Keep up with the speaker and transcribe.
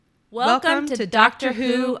Welcome to Doctor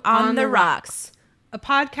Who on the Rocks, a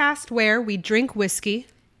podcast where we drink whiskey,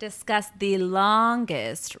 discuss the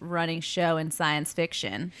longest running show in science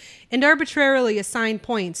fiction, and arbitrarily assign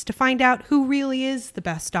points to find out who really is the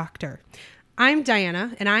best doctor. I'm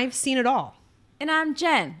Diana, and I've seen it all. And I'm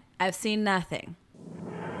Jen. I've seen nothing.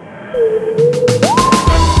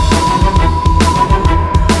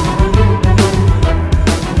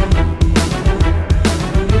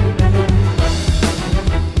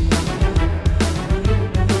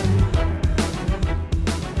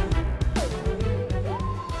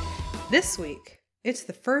 This week, it's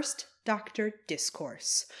the First Doctor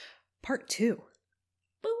Discourse, Part 2.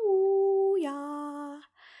 Booyah!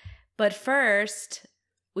 But first,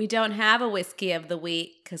 we don't have a whiskey of the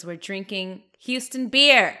week because we're drinking Houston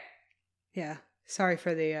beer. Yeah, sorry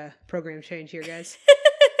for the program change here, guys.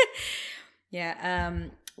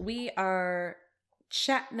 We are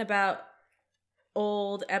chatting about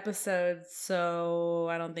old episodes, so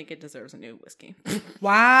I don't think it deserves a new whiskey.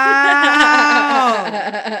 Wow!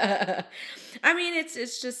 I mean,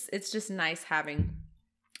 it's just nice having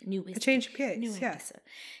new whiskey. A change of pace, new yeah. episode.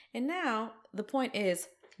 And now the point is,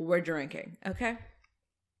 we're drinking, okay?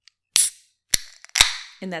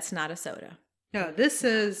 And that's not a soda. No, this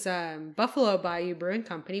is Buffalo Bayou Brewing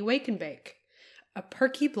Company Wake and Bake, a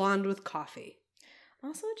perky blonde with coffee.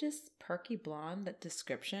 Also, just perky blonde, that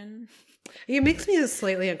description. It makes me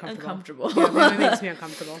slightly uncomfortable. Yeah, it makes me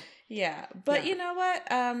uncomfortable. Yeah, but you know what?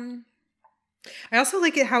 I also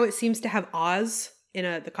like it how it seems to have Oz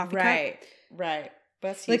in the coffee cup. Right.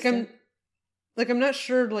 But I'm not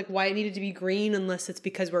sure why it needed to be green unless it's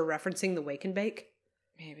because we're referencing the Wake and Bake.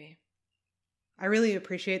 Maybe. I really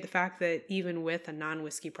appreciate the fact that even with a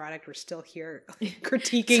non-whiskey product, we're still here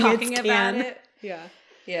critiquing talking its about can. it. Yeah.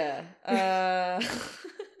 Yeah.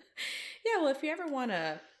 Well, if you ever want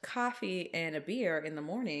a coffee and a beer in the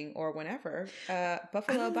morning or whenever,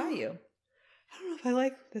 Buffalo Bayou. I don't know if I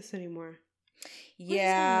like this anymore.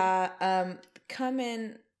 Yeah. Come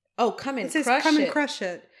in, it says crush come it. and crush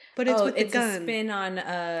it. But it's with the gun. It's a spin on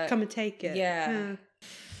come and take it. Yeah.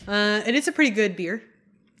 And it's a pretty good beer.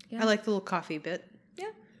 Yeah. I like the little coffee bit. Yeah.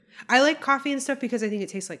 I like coffee and stuff because I think it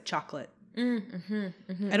tastes like chocolate.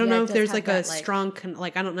 Mm-hmm. I don't know if there's a strong I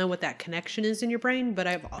don't know what that connection is in your brain, but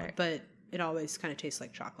but it always kind of tastes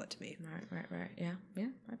like chocolate to me. Right. Yeah.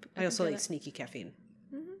 I also like sneaky caffeine.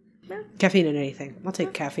 Mm-hmm. Yeah. Caffeine in anything. I'll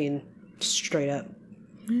take caffeine straight up.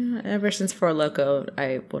 Ever since Four Loko,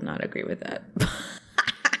 I will not agree with that.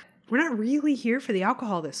 We're not really here for the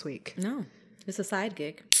alcohol this week. No, it's a side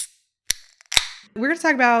gig. We're going to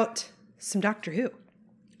talk about some Doctor Who.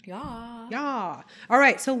 Yeah. All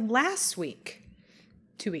right. So last week,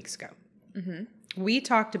 2 weeks ago, we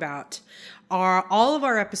talked about all of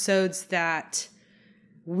our episodes that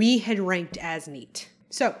we had ranked as neat.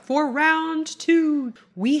 So for round 2,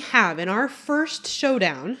 we have in our first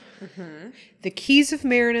showdown, the Keys of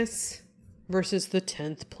Marinus versus the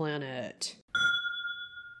 10th Planet.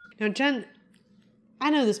 Now, Jen, I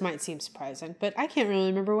know this might seem surprising, but I can't really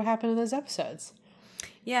remember what happened in those episodes.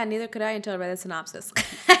 Yeah, neither could I until I read the synopsis.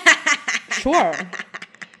 Sure.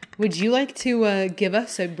 Would you like to give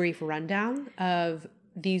us a brief rundown of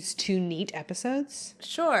these 2 neat episodes?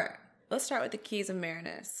 Sure. Let's start with the Keys of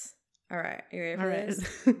Marinus. All right. You ready for this?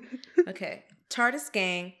 Okay. TARDIS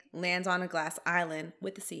gang lands on a glass island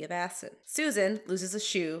with a sea of acid. Susan loses a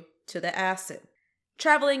shoe to the acid.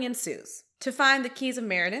 Traveling ensues to find the Keys of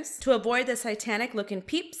Marinus to avoid the Titanic-looking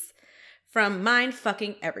peeps from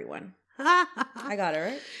mind-fucking everyone. I got it,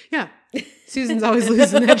 right? Yeah. Susan's always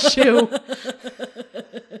losing that shoe.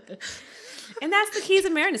 And that's the Keys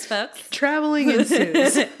of Marinus, folks. Traveling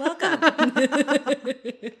ensues. Welcome.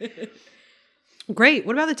 Great.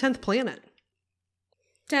 What about the 10th Planet?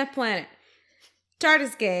 10th Planet.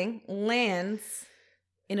 TARDIS gang lands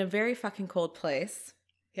in a very fucking cold place.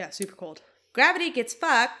 Yeah, super cold. Gravity gets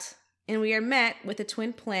fucked, and we are met with a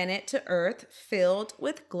twin planet to Earth filled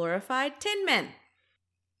with glorified tin men.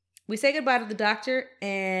 We say goodbye to the Doctor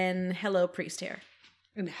and hello, Priest Hair.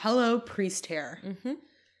 And hello, Priest Hair. Mm-hmm.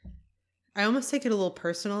 I almost take it a little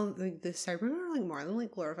personal. The Cybermen are more than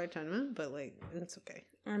glorified tin men, but it's okay.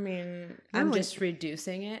 I mean, I'm just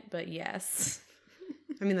reducing it, but yes.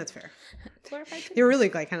 I mean, that's fair. Glorified tin they were really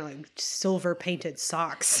kind of silver painted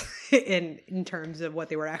socks in terms of what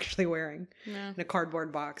they were actually wearing in a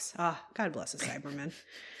cardboard box. God bless the Cybermen.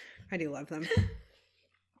 I do love them.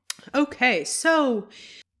 Okay, so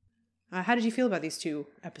how did you feel about these 2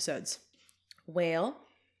 episodes? Well,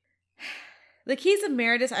 the Keys of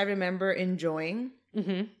Marinus I remember enjoying.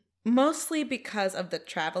 Mm-hmm. Mostly because of the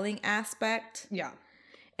traveling aspect. Yeah.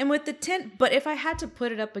 And with the 10th, but if I had to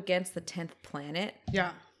put it up against the 10th Planet.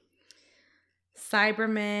 Yeah.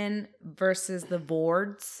 Cybermen versus the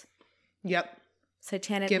Vords. Yep.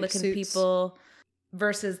 Satanic-looking people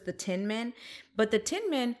versus the Tin Men. But the Tin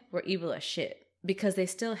Men were evil as shit because they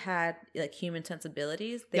still had like human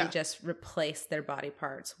sensibilities. They just replaced their body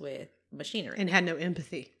parts with machinery. And had no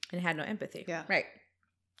empathy. Yeah. Right.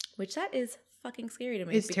 Which that is fucking scary to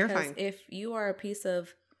me. It's terrifying. If you are a piece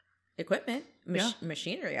of equipment,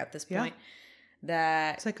 machinery at this point,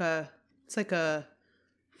 that... It's like a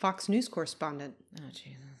Fox News correspondent. Oh,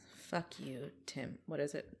 Jesus. Fuck you, Tim. What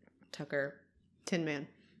is it? Tucker. Tin Man.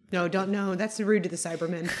 No, don't. No, that's rude to the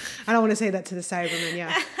Cybermen. I don't want to say that to the Cybermen.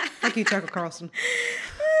 Yeah. Fuck you, Tucker Carlson.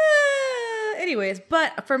 Anyways,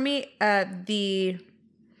 but for me,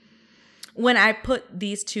 when I put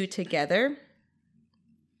these two together,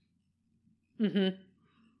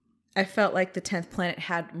 I felt like the 10th Planet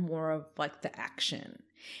had more of like the action.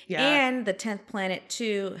 Yeah. And the 10th Planet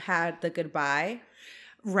too had the goodbye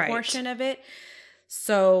portion of it.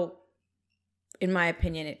 So in my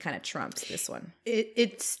opinion, it kind of trumps this one.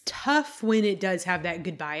 It's tough when it does have that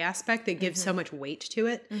goodbye aspect that gives so much weight to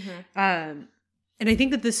it. And I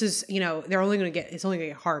think that this is, it's only going to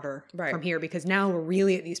get harder from here because now we're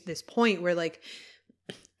really at this point where like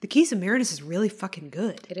the Keys of Marinus is really fucking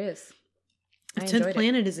good. It is. The 10th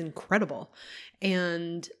Planet is incredible.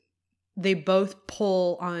 And they both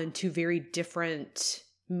pull on two very different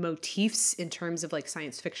motifs in terms of like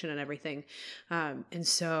science fiction and everything. And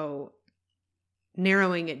so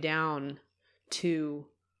narrowing it down to,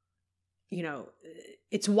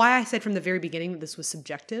 it's why I said from the very beginning that this was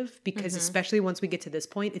subjective, because especially once we get to this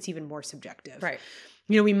point, it's even more subjective. Right.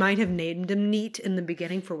 We might have named them neat in the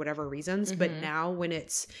beginning for whatever reasons, but now when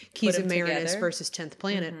it's Keys of Marinus versus 10th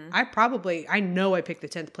Planet, I know I picked the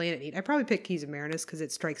 10th Planet neat. I probably picked Keys of Marinus because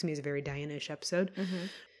it strikes me as a very Diane-ish episode.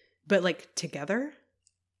 But like together,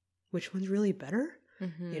 which one's really better?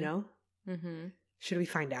 Should we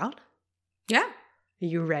find out? Yeah. Are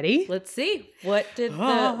you ready? Let's see. What did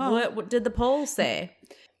the poll say?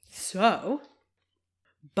 So,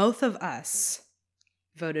 both of us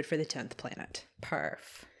voted for the 10th Planet.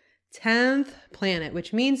 Perf. 10th Planet,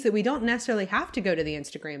 which means that we don't necessarily have to go to the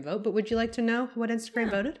Instagram vote, but would you like to know what Instagram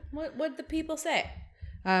voted? What did the people say?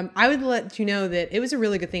 I would let you know that it was a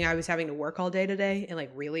really good thing I was having to work all day today and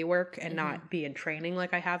like really work and not be in training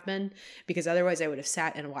like I have been, because otherwise I would have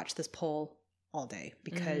sat and watched this poll all day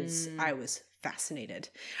because I was fascinated.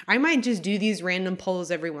 I might just do these random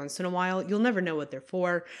polls every once in a while. You'll never know what they're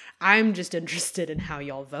for. I'm just interested in how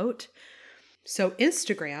y'all vote. So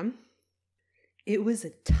Instagram, it was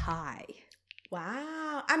a tie.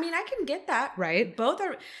 Wow. I mean, I can get that. Right? Both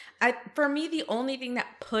are, for me, the only thing that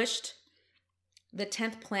pushed the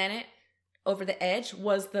 10th Planet over the edge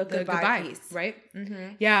was the goodbye piece. Right?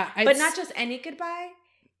 Yeah. But not just any goodbye,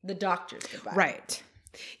 the doctor's goodbye. Right.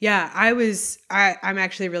 Yeah, I'm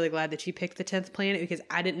actually really glad that you picked the 10th Planet because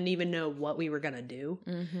I didn't even know what we were going to do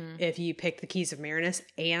if you picked the Keys of Marinus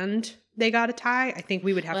and they got a tie. I think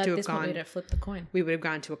we would have to have gone. We would have flipped the coin. We would have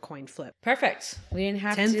gone to a coin flip. Perfect. We didn't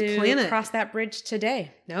have to cross that bridge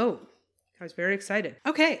today. No. I was very excited.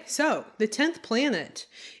 Okay, so the 10th Planet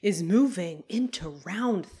is moving into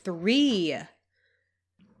round 3.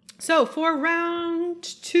 So for round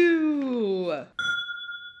 2.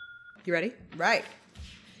 You ready? Right.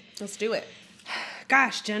 Let's do it.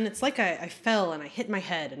 Gosh, Jen, it's like I fell and I hit my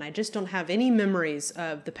head and I just don't have any memories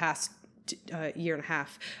of the past year and a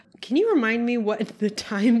half. Can you remind me what the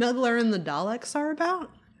Time Meddler and the Daleks are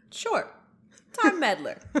about? Sure. Time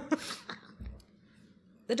Meddler.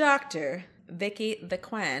 The Doctor, Vicky the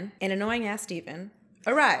Quan, and annoying-ass Stephen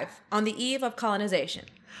arrive on the eve of colonization.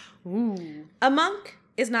 Ooh. A monk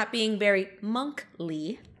is not being very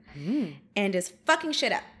monkly and is fucking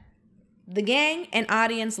shit up. The gang and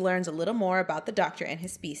audience learns a little more about the Doctor and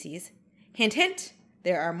his species. Hint, hint,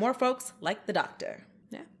 there are more folks like the Doctor.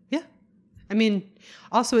 Yeah. Yeah. I mean,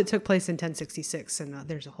 also it took place in 1066 and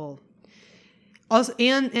there's a whole... Also,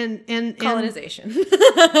 and colonization.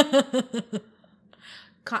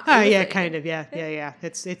 Yeah, kind of. Yeah.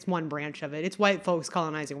 It's one branch of it. It's white folks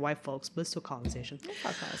colonizing white folks, but it's still colonization.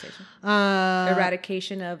 Colonization.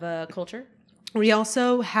 Eradication of culture. We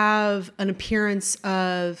also have an appearance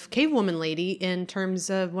of Cave Woman Lady in terms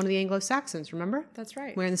of one of the Anglo-Saxons, remember? That's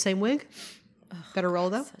right. Wearing the same wig. Got a roll,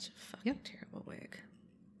 though. Such a fucking terrible wig.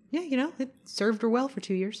 Yeah, it served her well for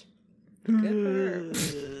 2 years. Good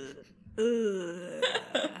for her.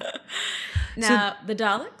 Now, the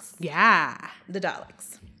Daleks? Yeah. The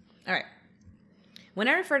Daleks. All right. When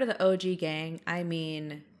I refer to the OG gang, I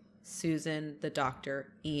mean Susan, the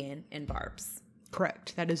Doctor, Ian, and Barbs.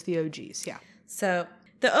 Correct. That is the OGs, yeah. So,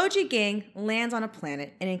 the OG gang lands on a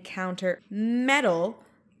planet and encounter metal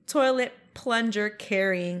toilet plunger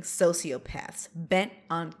carrying sociopaths bent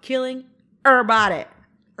on killing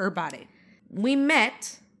everybody. We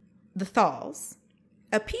met the Thalls,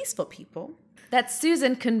 a peaceful people that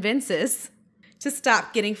Susan convinces to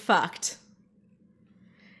stop getting fucked.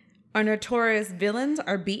 Our notorious villains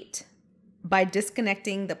are beat by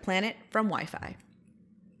disconnecting the planet from Wi-Fi.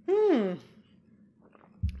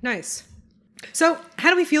 Nice. So, how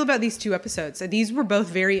do we feel about these two episodes? These were both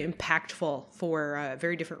very impactful for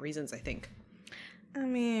very different reasons, I think. I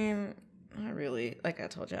mean, not really. Like I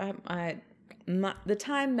told you, the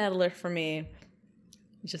Time Meddler for me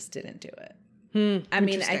just didn't do it. I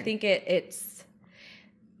mean, I think it's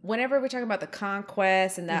whenever we talk about the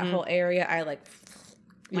conquest and that whole area, I like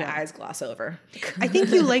my eyes gloss over. I think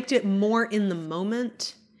you liked it more in the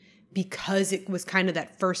moment because it was kind of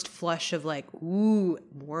that first flush of like, ooh,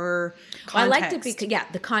 more context. Well, I liked it because,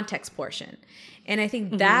 the context portion. And I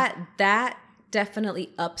think that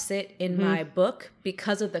definitely ups it in my book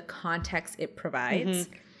because of the context it provides.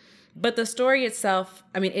 But the story itself,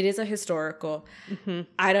 I mean, it is a historical.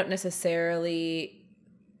 I don't necessarily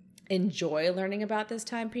enjoy learning about this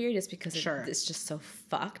time period just because it's just so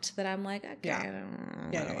fucked that I'm like, okay, I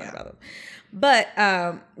don't know about them. But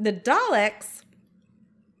the Daleks,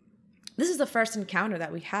 this is the first encounter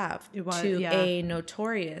that we have to a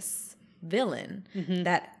notorious villain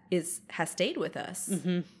that has stayed with us.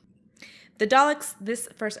 The Daleks, this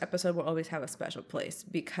first episode will always have a special place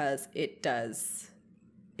because it does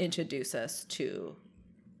introduce us to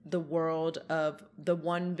the world of the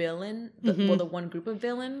one villain, the one group of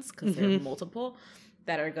villains, because there are multiple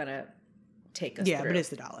that are gonna take us through. Yeah, but it's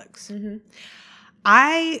the Daleks.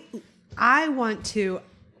 I want to,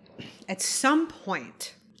 at some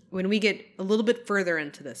point, when we get a little bit further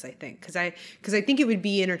into this, I think, because I think it would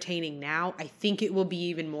be entertaining now. I think it will be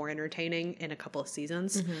even more entertaining in a couple of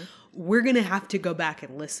seasons. We're gonna have to go back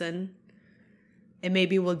and listen, and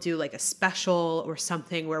maybe we'll do like a special or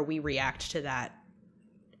something where we react to that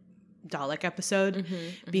Dalek episode,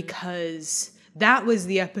 because that was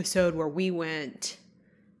the episode where we went,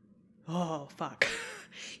 oh fuck.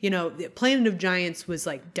 The Planet of Giants was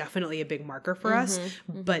like definitely a big marker for us,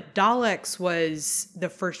 but Daleks was the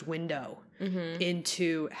first window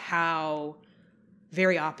into how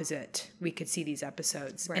very opposite we could see these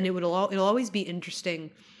episodes. Right. And it'll always be interesting,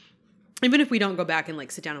 even if we don't go back and like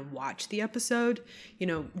sit down and watch the episode,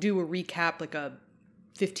 do a recap, like a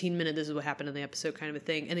 15-minute, this is what happened in the episode kind of a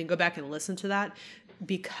thing, and then go back and listen to that,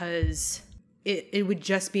 because it would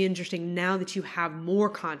just be interesting now that you have more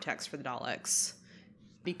context for the Daleks,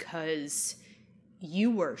 because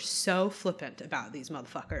you were so flippant about these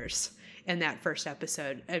motherfuckers in that first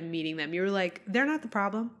episode and meeting them. You were like, they're not the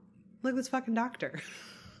problem. Look at this fucking doctor.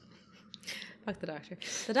 Fuck the doctor.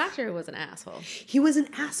 The doctor was an asshole. He was an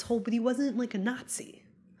asshole, but he wasn't like a Nazi.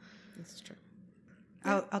 That's true.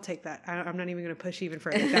 I'll take that. I'm not even going to push even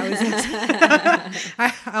further. That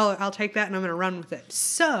was I'll take that and I'm going to run with it.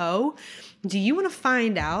 So, do you want to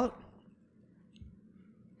find out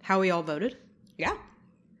how we all voted? Yeah.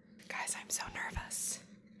 Guys, I'm so nervous.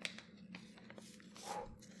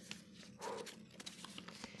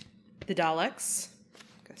 The Daleks.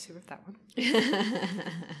 Go see with that one.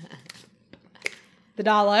 The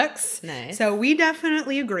Daleks. Nice. So we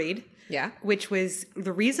definitely agreed. Yeah. Which was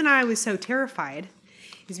the reason I was so terrified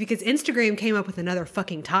is because Instagram came up with another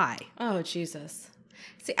fucking tie. Oh, Jesus.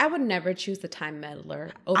 See, I would never choose the Time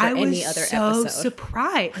Meddler over any other episode. I was so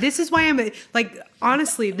surprised. This is why I'm like,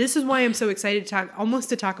 honestly, this is why I'm so excited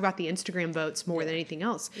to talk about the Instagram votes more than anything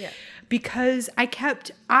else. Yeah. Because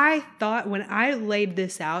I thought when I laid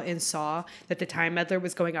this out and saw that the Time Meddler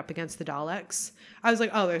was going up against the Daleks, I was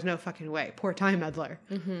like, oh, there's no fucking way. Poor Time Meddler.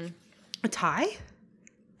 A tie?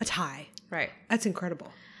 A tie. Right. That's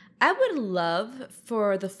incredible. I would love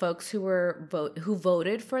for the folks who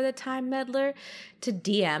voted for the Time Meddler to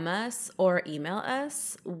DM us or email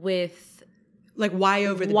us with like why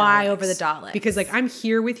over the Daleks. Because like I'm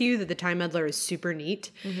here with you that the Time Meddler is super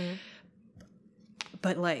neat.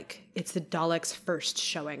 But like it's the Daleks' first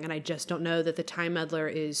showing, and I just don't know that the Time Meddler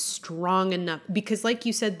is strong enough, because like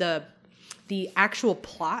you said, the actual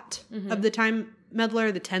plot of the Time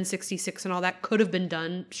Meddler, the 1066 and all that could have been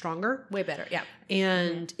done stronger. Way better, yeah.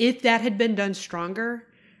 And if that had been done stronger,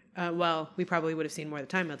 we probably would have seen more of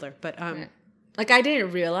the Time Meddler. But right. Like I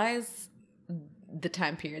didn't realize the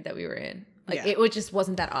time period that we were in. Like it just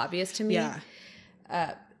wasn't that obvious to me.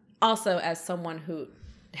 Yeah. Also, as someone who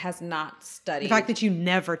has not studied, the fact that you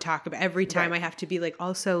never talk about every time, I have to be like,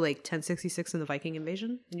 also like 1066 and the Viking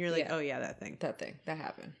invasion, and you're like, oh yeah, that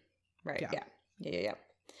happened. Right. Yeah.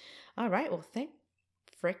 All right. Well, thank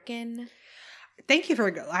frickin'. Thank you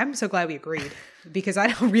for. I'm so glad we agreed because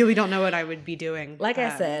I really don't know what I would be doing. Like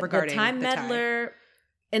I said, the Time the Meddler,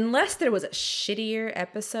 unless there was a shittier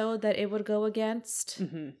episode that it would go against,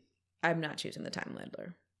 I'm not choosing the Time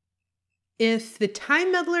Meddler. If the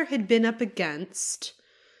Time Meddler had been up against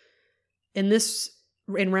in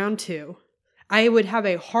round 2, I would have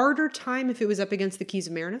a harder time if it was up against the Keys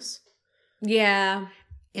of Marinus. Yeah.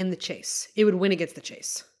 And the Chase. It would win against the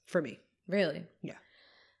Chase for me. Really? Yeah.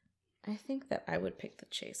 I think that I would pick the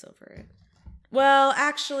Chase over it. Well,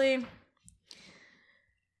 actually,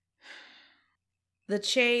 the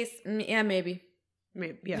Chase, yeah, maybe.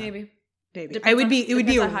 Maybe. Maybe. It would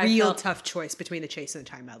be a real tough choice between the Chase and the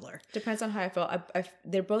Time Meddler. Depends on how I felt.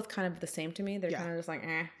 They're both kind of the same to me. They're kind of just like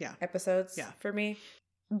episodes for me.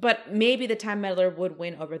 But maybe the Time Meddler would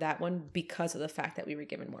win over that one because of the fact that we were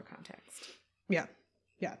given more context. Yeah.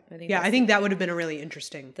 Yeah. I think that would have been a really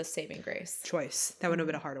interesting the saving grace choice. That would have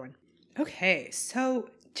been a hard one. Okay. So,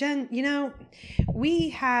 Jen,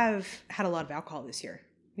 we have had a lot of alcohol this year.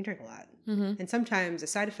 We drink a lot. Mm-hmm. And sometimes a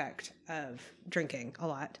side effect of drinking a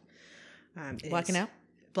lot is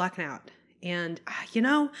blacking out. And,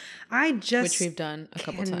 I just... Which we've done a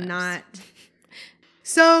couple times.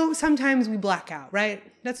 So sometimes we black out, right?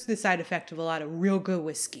 That's the side effect of a lot of real good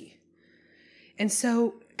whiskey. And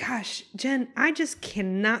so, gosh, Jen, I just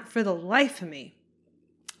cannot for the life of me,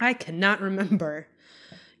 I cannot remember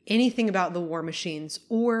anything about the War Machines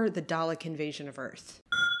or the Dalek invasion of Earth.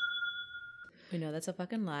 We know that's a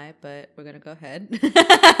fucking lie, but we're going to go ahead.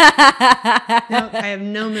 No, I have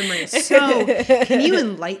no memory. So, can you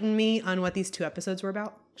enlighten me on what these 2 episodes were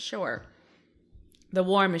about? Sure. The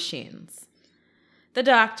War Machines. The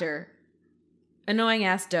Doctor, annoying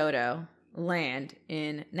ass Dodo, land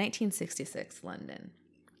in 1966 London.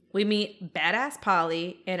 We meet badass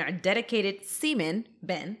Polly and our dedicated seaman,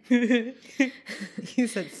 Ben. You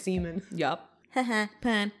said seaman. Yup. Haha,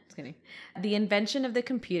 pun. Just kidding. The invention of the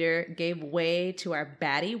computer gave way to our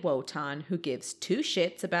baddie Wotan, who gives 2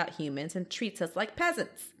 shits about humans and treats us like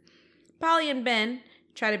peasants. Polly and Ben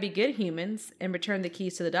try to be good humans and return the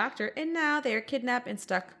keys to the Doctor, and now they are kidnapped and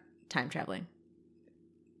stuck time traveling.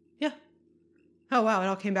 Yeah. Oh, wow. It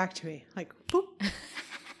all came back to me. Like, boop.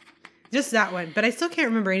 Just that one. But I still can't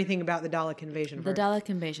remember anything about the Dalek invasion of Earth. The Dalek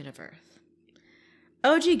invasion of Earth.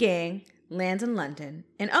 OG gang lands in London.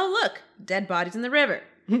 And oh, look, dead bodies in the river.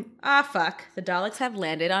 Fuck. The Daleks have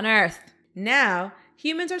landed on Earth. Now,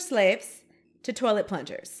 humans are slaves to toilet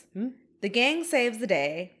plungers. The gang saves the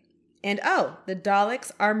day. And oh, the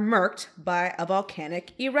Daleks are murked by a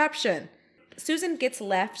volcanic eruption. Susan gets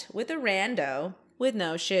left with a rando with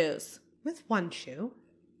no shoes. With 1 shoe.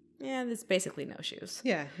 Yeah, there's basically no shoes.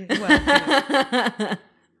 Yeah. Well,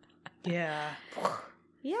 yeah.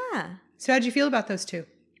 Yeah. So how'd you feel about those 2?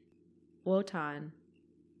 Wotan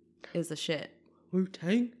is the shit.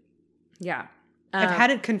 Wu-Tang? Yeah. I've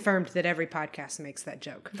had it confirmed that every podcast makes that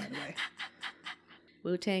joke, by the way.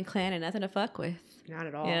 Wu-Tang Clan and nothing to fuck with. Not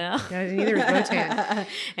at all. Yeah. Yeah, neither is Wotan.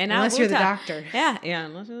 And unless you're the Doctor. Yeah,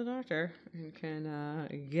 unless you're the Doctor. You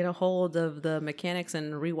can get a hold of the mechanics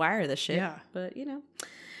and rewire the shit. Yeah. But,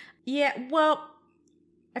 Yeah, well,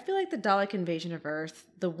 I feel like the Dalek invasion of Earth,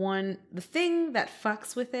 the thing that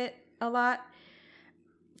fucks with it a lot,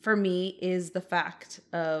 for me, is the fact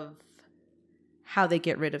of how they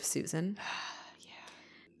get rid of Susan. Yeah.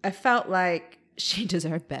 I felt like she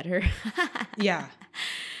deserved better. Yeah.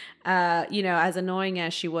 As annoying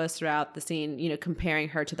as she was throughout the scene, comparing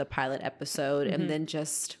her to the pilot episode and then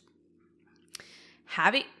just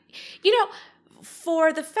having,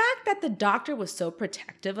 for the fact that the Doctor was so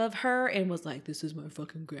protective of her and was like, this is my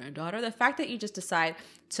fucking granddaughter, the fact that you just decide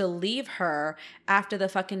to leave her after the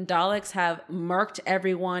fucking Daleks have murked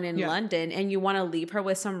everyone in London and you want to leave her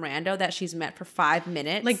with some rando that she's met for 5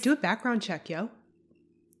 minutes. Like, do a background check, yo.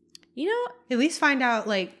 At least find out,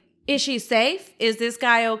 like, is she safe? Is this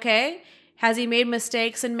guy okay? Has he made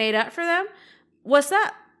mistakes and made up for them? What's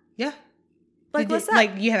up? Yeah. Like, what's up?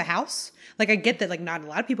 Like, you have a house? Like, I get that, like, not a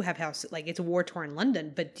lot of people have houses. Like, it's a war-torn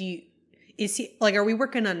London. But are we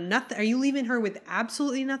working on nothing? Are you leaving her with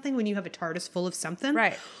absolutely nothing when you have a TARDIS full of something?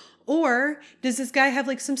 Right. Or does this guy have,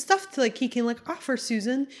 like, some stuff to, like, he can, like, offer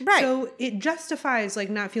Susan? Right. So it justifies, like,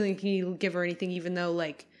 not feeling like you give her anything, even though,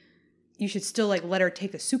 like, you should still, like, let her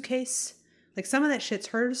take the suitcase. Like, some of that shit's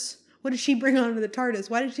hers. What did she bring onto the TARDIS?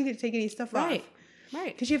 Why did she get to take any stuff off?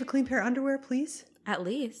 Right. Could she have a clean pair of underwear, please? At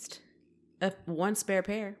least. One spare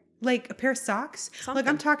pair. Like, a pair of socks? Something. Like,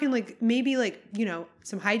 I'm talking, like, maybe, like,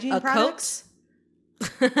 some hygiene products.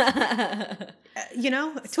 A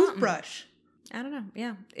toothbrush. I don't know.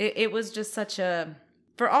 Yeah. It was just such a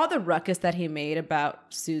for all the ruckus that he made about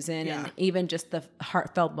Susan Yeah. and even just the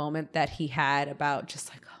heartfelt moment that he had about just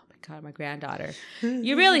like, oh my God, my granddaughter,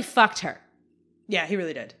 you really fucked her. Yeah, he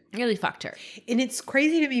really did. Really fucked her. And it's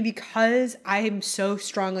crazy to me because I am so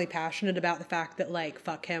strongly passionate about the fact that, like,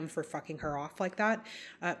 fuck him for fucking her off like that.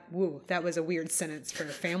 Woo, that was a weird sentence for a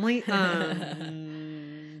family.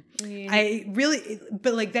 I really,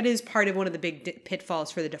 but like, that is part of one of the big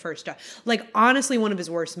pitfalls for the first Doctor. Like, honestly, one of his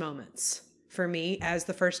worst moments for me as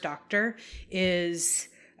the first Doctor is,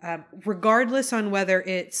 regardless on whether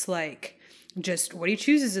it's like just what he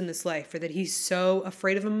chooses in this life or that he's so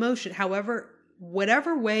afraid of emotion, however,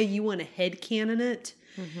 whatever way you want to headcanon it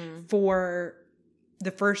for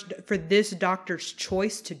this Doctor's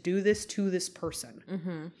choice to do this to this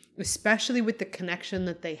person, especially with the connection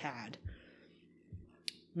that they had,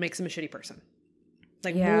 makes him a shitty person.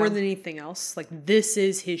 Like, more than anything else, like, this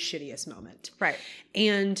is his shittiest moment. Right.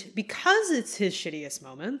 And because it's his shittiest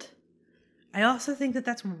moment, I also think that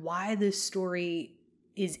that's why this story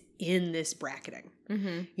is in this bracketing.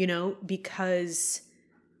 You know, because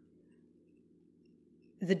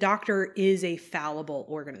the Doctor is a fallible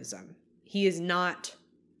organism. He is not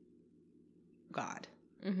God.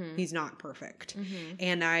 He's not perfect.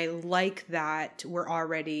 And I like that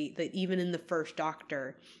that even in the first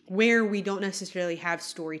Doctor, where we don't necessarily have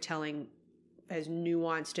storytelling as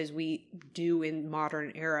nuanced as we do in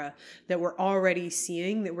modern era, that we're already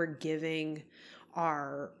seeing that we're giving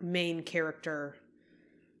our main character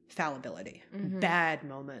fallibility, bad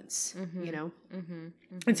moments, you know?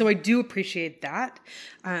 And so I do appreciate that.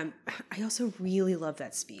 I also really love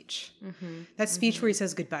that speech. That speech where he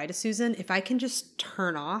says goodbye to Susan. If I can just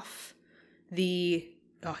turn off he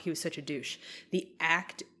was such a douche.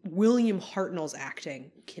 William Hartnell's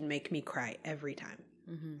acting can make me cry every time.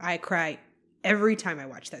 I cry every time I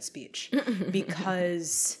watch that speech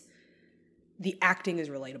because the acting is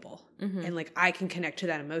relatable. And like, I can connect to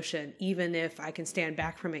that emotion, even if I can stand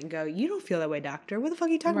back from it and go, you don't feel that way, Doctor. What the fuck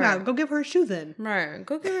are you talking about? Go give her a shoe then. Right.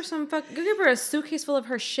 Go give her a suitcase full of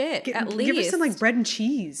her shit, at least. Give her some, like, bread and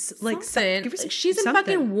cheese. Like, something. She's in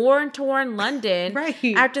fucking war-torn London. Right.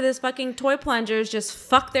 After this fucking toy plungers just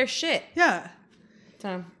fuck their shit. Yeah.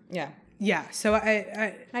 So, yeah. Yeah. So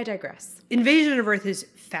I digress. Invasion of Earth is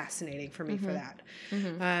fascinating for me for that.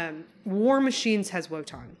 War Machines has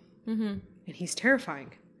Wotan. And he's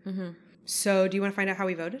terrifying. So, do you want to find out how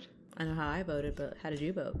we voted? I know how I voted, but how did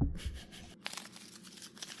you vote?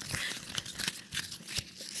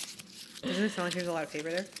 Doesn't it sound like there's a lot of paper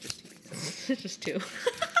there? Just two.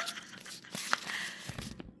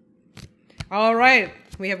 All right.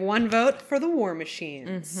 We have one vote for the War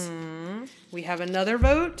Machines. We have another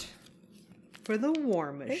vote for the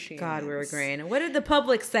War Machines. Thank God we were agreeing. What did the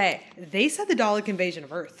public say? They said the Dalek Invasion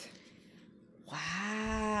of Earth. Wow.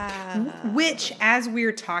 Which, as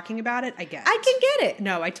we're talking about it, I get. I can get it.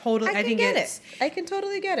 No, I think get it's, it. I can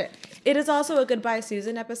totally get it. It is also a Goodbye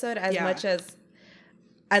Susan episode as much as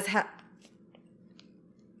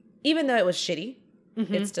even though it was shitty,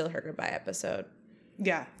 it's still her goodbye episode.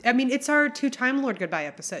 Yeah. I mean, it's our 2 Time Lord goodbye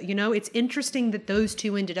episode. You know, it's interesting that those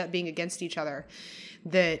two ended up being against each other,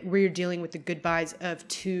 that we're dealing with the goodbyes of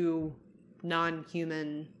 2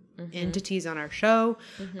 non-human entities on our show.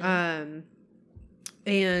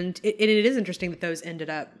 And it is interesting that those ended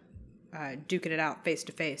up duking it out face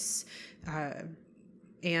to face.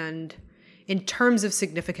 And in terms of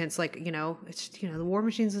significance, like, you know, it's, you know, the War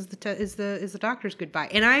Machines is the Doctor's goodbye.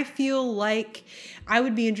 And I feel like I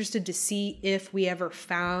would be interested to see if we ever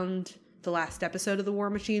found the last episode of the War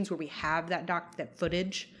Machines where we have that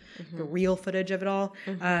footage, the real footage of it all.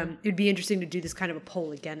 It'd be interesting to do this kind of a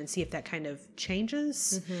poll again and see if that kind of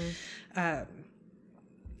changes.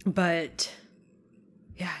 But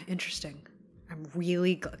yeah, interesting. I'm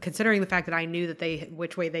really, considering the fact that I knew that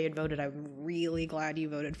which way they had voted, I'm really glad you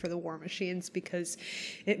voted for the War Machines, because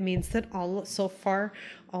it means that so far,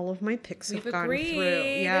 all of my picks have gone through.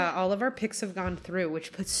 Yeah, all of our picks have gone through,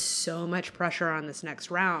 which puts so much pressure on this next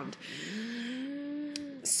round.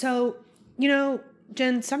 So, you know,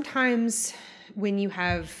 Jen, sometimes when you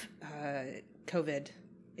have COVID,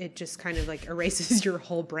 it just kind of like erases your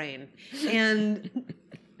whole brain. And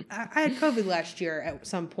I had COVID last year at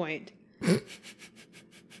some point.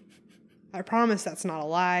 I promise that's not a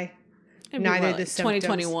lie. Neither the symptoms.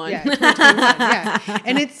 2021. Yeah, 2021. Yeah,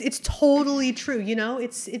 and it's totally true. You know,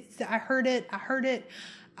 it's. I heard it.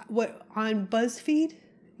 What, on BuzzFeed?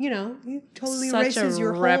 You know, it totally erases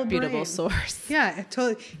your whole brain. Such a reputable source. Yeah, it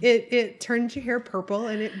totally. It turns your hair purple,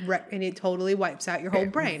 and it totally wipes out your whole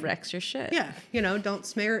brain. Wrecks your shit. Yeah, you know, don't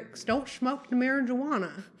smoke the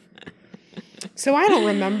marijuana. So I don't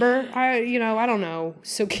remember. I don't know.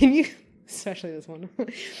 So can you Especially this one.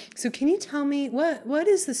 So can you tell me, what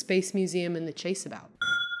is the Space Museum in The Chase about?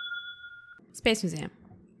 Space Museum.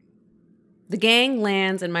 The gang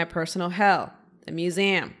lands in my personal hell, the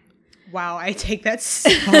museum. Wow, I take that so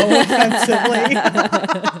offensively.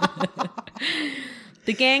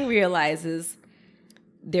 The gang realizes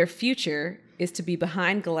their future is to be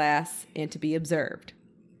behind glass and to be observed.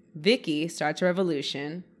 Vicky starts a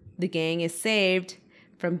revolution. The gang is saved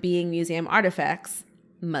from being museum artifacts.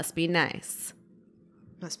 Must be nice.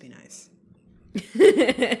 Must be nice.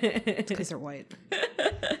 It's because they're white.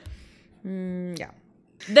 Yeah.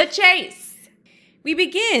 The chase. We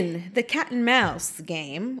begin the cat and mouse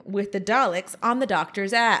game with the Daleks on the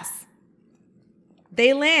Doctor's ass.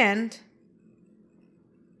 They land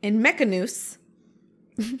in Mykonos.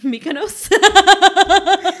 Mykonos?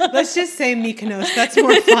 Let's just say Mykonos. That's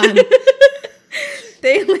more fun.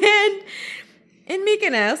 They land in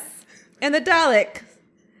Mykonos, and the Daleks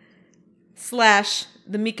 /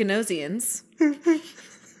 the Mykonosians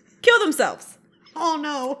kill themselves. Oh,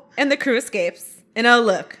 no. And the crew escapes. And oh,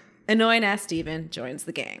 look, annoying ass Steven joins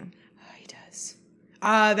the gang. Oh, he does.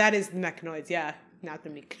 That is the Mechanoids, yeah. Not the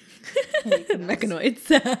Mechanoids.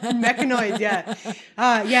 Mechanoids, yeah.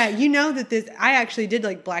 Yeah, you know that this, I actually did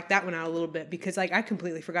like black that one out a little bit because like I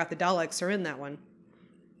completely forgot the Daleks are in that one.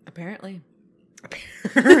 Apparently.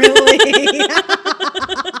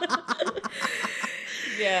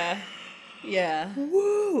 Yeah. Yeah.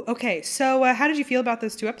 Woo. Okay, so how did you feel about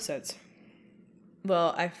those 2 episodes?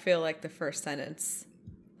 Well, I feel like the first sentence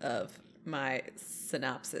of my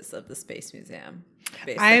synopsis of the Space Museum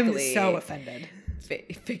I'm so offended.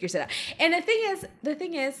 Figures it out. And the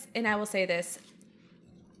thing is, and I will say this,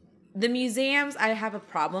 the museums I have a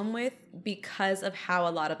problem with because of how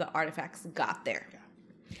a lot of the artifacts got there. Yeah.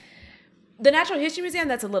 The Natural History Museum,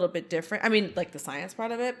 that's a little bit different. I mean, like the science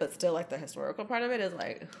part of it, but still like the historical part of it is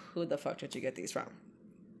like, who the fuck did you get these from?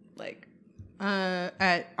 Like,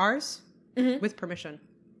 at ours, with permission.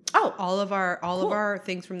 Oh, all of our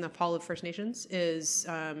things from the Fall of First Nations is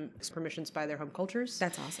permissions by their home cultures.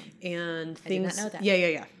 That's awesome. And things, I did not know that.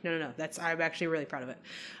 Yeah. No. I'm actually really proud of it.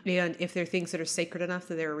 And if there are things that are sacred enough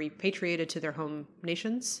that they're repatriated to their home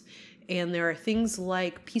nations, and there are things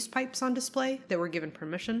like peace pipes on display that were given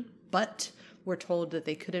permission, but were told that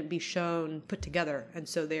they couldn't be put together, and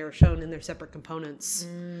so they are shown in their separate components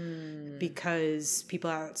because people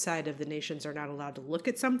outside of the nations are not allowed to look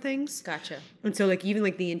at some things. Gotcha. And so like even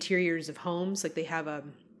like the interiors of homes, like they have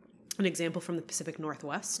an example from the Pacific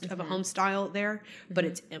Northwest of a home style there, but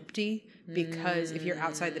it's empty because if you're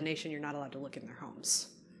outside the nation, you're not allowed to look in their homes.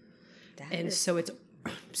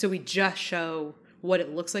 So we just show what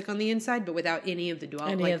it looks like on the inside, but without any of the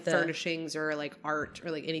furnishings or like art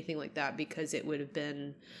or like anything like that, because it would have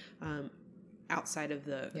been outside of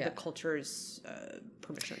the culture's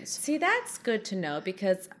permissions. See, that's good to know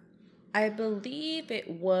because I believe it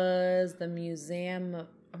was the Museum of,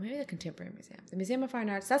 or maybe the Contemporary Museum, the Museum of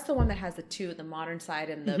Fine Arts. That's the one that has the modern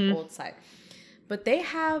side and the old side. But they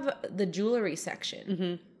have the jewelry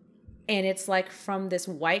section. And it's like from this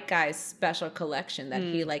white guy's special collection that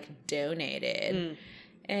he like donated.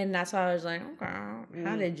 And that's why I was like, okay,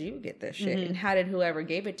 how did you get this shit? And how did whoever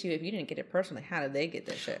gave it to you, if you didn't get it personally, how did they get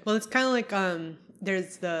this shit? Well, it's kind of like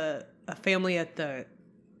there's a family at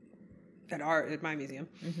my museum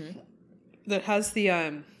that has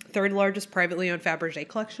the third largest privately owned Fabergé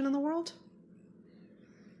collection in the world,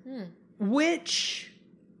 which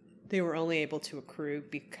they were only able to accrue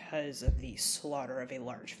because of the slaughter of a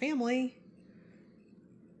large family.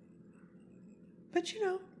 But,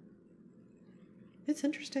 it's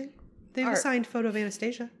interesting. They've assigned photo of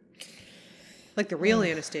Anastasia. Like the real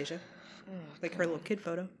Anastasia. Like her little kid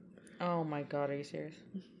photo. Oh my God, are you serious?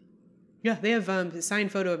 Yeah, they have a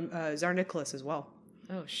signed photo of Tsar Nicholas as well.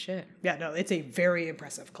 Oh, shit. Yeah, no, it's a very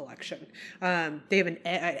impressive collection. They have an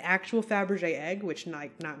actual Fabergé egg, which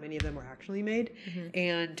not many of them were actually made.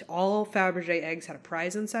 And all Fabergé eggs had a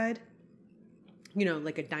prize inside.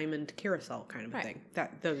 Like a diamond carousel kind of a thing.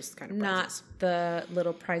 Those kind of prizes. Not the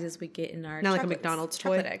little prizes we get in our not like a McDonald's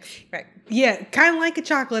toy. Chocolate eggs. Right. Yeah, kind of like a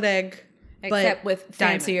chocolate egg. Except with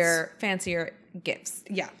fancier gifts.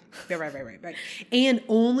 Yeah. Right. And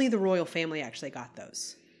only the royal family actually got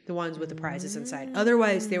those. The ones with the prizes inside.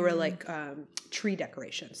 Otherwise, they were like tree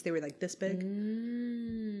decorations. They were like this big,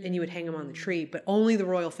 and you would hang them on the tree. But only the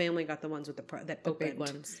royal family got the ones with the opened big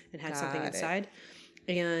ones and had something inside.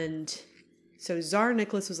 And so Tsar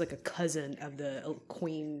Nicholas was like a cousin of the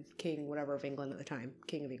king of England at the time.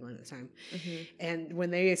 And when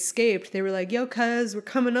they escaped, they were like, "Yo, cuz, we're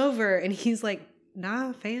coming over," and he's like,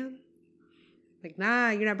 "Nah, fam. Like, nah,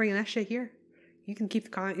 you're not bringing that shit here. you can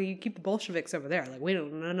keep the Bolsheviks over there. Like, we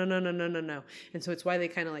don't, no. And so it's why they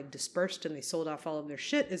kind of like dispersed and they sold off all of their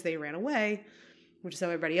shit as they ran away, which is how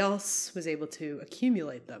everybody else was able to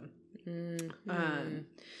accumulate them.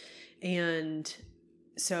 And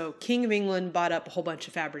so King of England bought up a whole bunch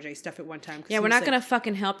of Fabergé stuff at one time. Yeah, we're not going to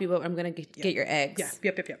fucking help you, but I'm going to get your eggs.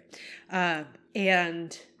 Yeah, yep.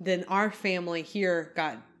 And then our family here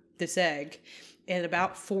got this egg. And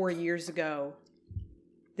about 4 years ago,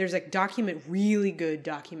 there's like really good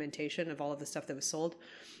documentation of all of the stuff that was sold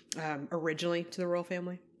originally to the royal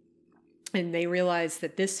family. And they realized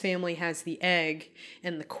that this family has the egg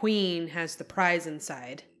and the queen has the prize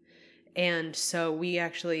inside. And so we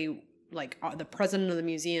actually, like, the president of the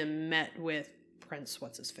museum met with Prince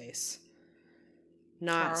what's-his-face.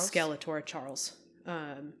 Not Skeletor, Charles.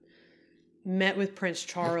 Met with Prince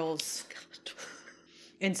Charles.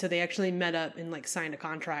 And so they actually met up and, like, signed a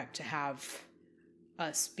contract to have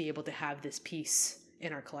us be able to have this piece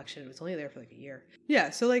in our collection. It was only there for, like, a year. Yeah,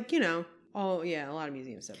 so, like, you know, a lot of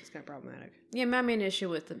museum stuff is kind of problematic. Yeah, my main issue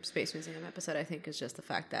with the Space Museum episode, I think, is just the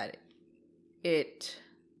fact that it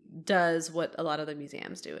does what a lot of the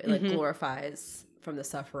museums do. It like glorifies from the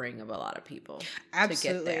suffering of a lot of people.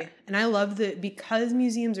 Absolutely. To get there. And I love that because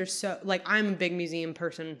museums are so, like, I'm a big museum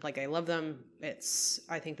person. Like, I love them.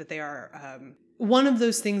 I think that they are one of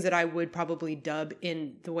those things that I would probably dub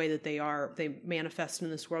in the way that they manifest in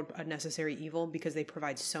this world a necessary evil because they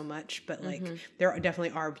provide so much, but like there definitely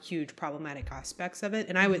are huge problematic aspects of it.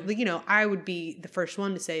 And I would, I would be the first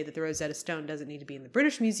one to say that the Rosetta Stone doesn't need to be in the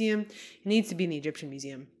British Museum. It needs to be in the Egyptian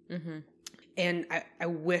Museum. And I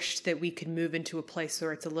wish that we could move into a place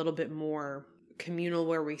where it's a little bit more communal,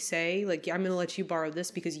 where we say, like, I'm going to let you borrow this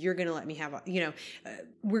because you're going to let me have,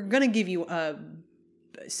 we're going to give you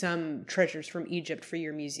some treasures from Egypt for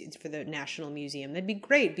your museum, for the National Museum. That'd be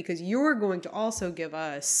great because you're going to also give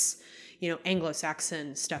us,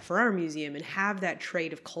 Anglo-Saxon stuff for our museum and have that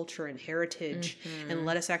trade of culture and heritage and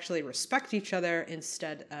let us actually respect each other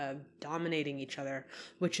instead of dominating each other,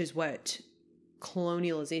 which is what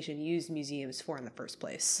colonialization used museums for in the first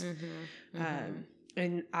place.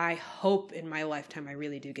 And I hope in my lifetime I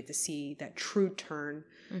really do get to see that true turn,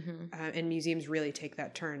 and museums really take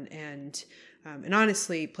that turn. And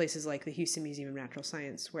honestly, places like the Houston Museum of Natural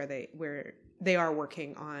Science, where they are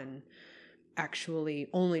working on actually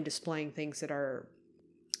only displaying things that are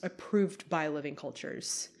approved by living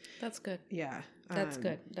cultures. That's good. Yeah. That's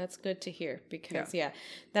good. That's good to hear because,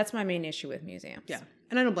 that's my main issue with museums. Yeah.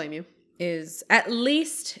 And I don't blame you. Is at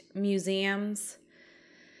least museums.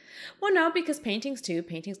 Well, no, because paintings too.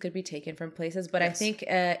 Paintings could be taken from places, but I think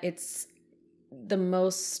it's the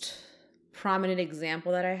most prominent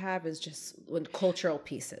example that I have is just with cultural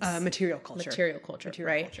pieces. Material culture,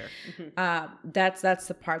 right? That's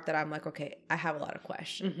the part that I'm like, okay, I have a lot of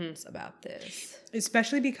questions about this.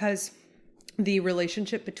 Especially because the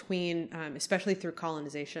relationship between, especially through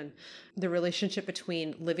colonization, the relationship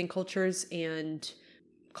between living cultures and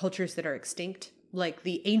cultures that are extinct. Like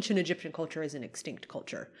the ancient Egyptian culture is an extinct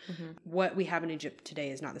culture. What we have in Egypt today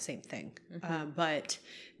is not the same thing. But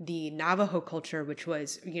the Navajo culture, which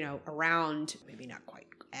was, around, maybe not quite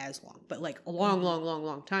as long, but like a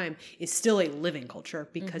long time, is still a living culture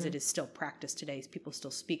because it is still practiced today. People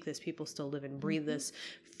still speak this. People still live and breathe this.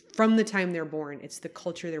 From the time they're born, it's the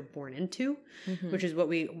culture they're born into, which is what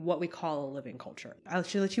we call a living culture. I'll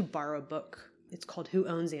actually let you borrow a book. It's called Who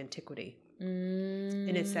Owns Antiquity?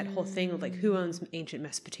 And it's that whole thing of like, who owns ancient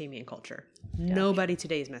Mesopotamian culture? Gotcha. Nobody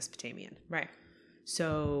today is Mesopotamian. Right.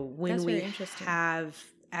 So when we have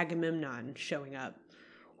Agamemnon showing up,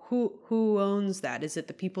 who owns that? Is it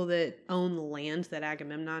the people that own the land that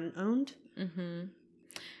Agamemnon owned?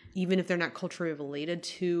 Even if they're not culturally related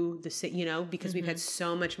to the city, because we've had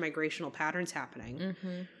so much migrational patterns happening.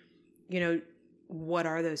 What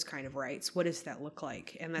are those kind of rights? What does that look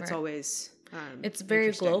like? And that's always it's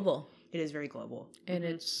very global. It is very global. And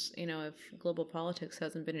it's, if global politics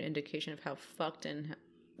hasn't been an indication of how fucked and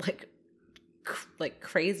like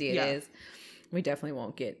crazy it is, we definitely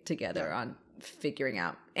won't get together on figuring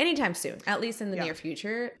out anytime soon, at least in the near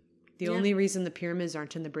future. The only reason the pyramids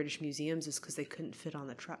aren't in the British museums is because they couldn't fit on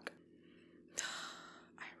the truck.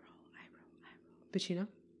 I roll. But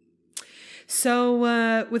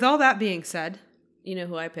So with all that being said, you know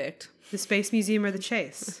who I picked? The Space Museum or the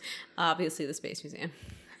Chase? Obviously the Space Museum.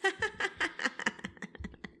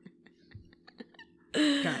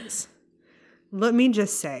 Guys, let me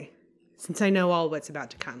just say, since I know all what's about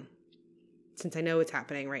to come, since I know what's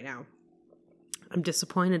happening right now, I'm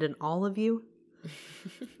disappointed in all of you.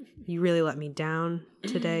 You really let me down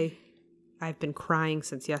today. I've been crying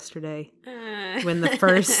since yesterday when the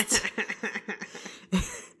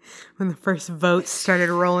when the first votes started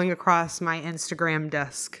rolling across my Instagram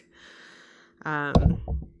desk.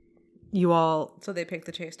 You all... So they picked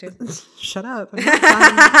the chase too? Shut up.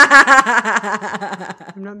 I'm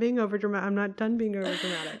not being overdramatic. I'm not done being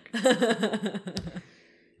overdramatic.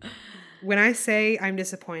 When I say I'm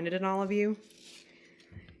disappointed in all of you,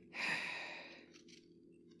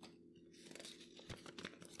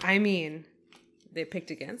 I mean... They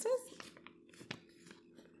picked against us?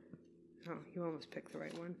 Oh, you almost picked the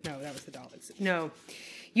right one. No, that was the Daleks. No,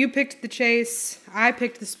 you picked the chase. I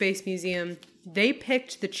picked the Space Museum. They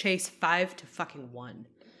picked the chase 5-1.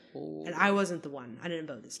 Ooh. And I wasn't the one. I didn't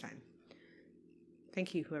vote this time.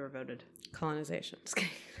 Thank you, whoever voted. Colonization. Just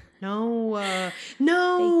kidding. No,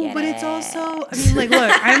 but it's also, I mean, like,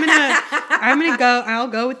 look, I'm gonna go, I'll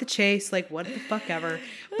go with the chase, like, what the fuck ever.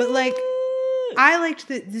 But, like, I liked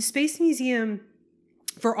the Space Museum.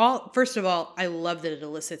 First of all, I love that it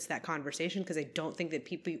elicits that conversation because I don't think that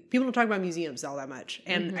people don't talk about museums all that much.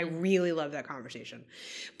 And I really love that conversation.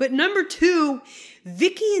 But number 2,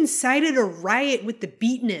 Vicky incited a riot with the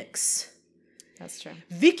beatniks. That's true.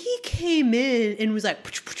 Vicky came in and was like,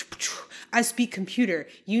 I speak computer.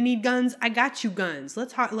 You need guns? I got you guns.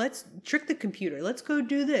 Let's trick the computer. Let's go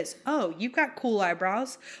do this. Oh, you got cool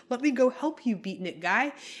eyebrows. Let me go help you, beatnik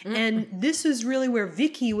guy. And this is really where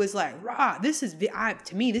Vicky was like, rah,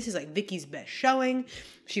 to me, this is like Vicky's best showing.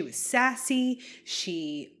 She was sassy.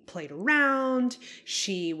 She played around.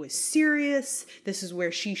 She was serious. This is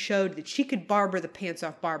where she showed that she could Barbara the pants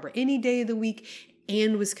off Barbara any day of the week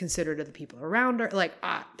and was considerate of the people around her. Like,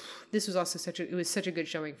 this was also such a good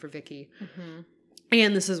showing for Vicky. Mm-hmm.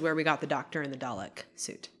 And this is where we got the Doctor in the Dalek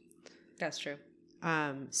suit. That's true.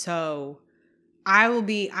 So I will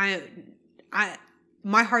be,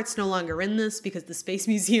 my heart's no longer in this because the Space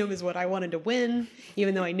Museum is what I wanted to win,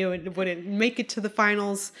 even though I knew it wouldn't make it to the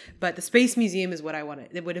finals. But the Space Museum is what I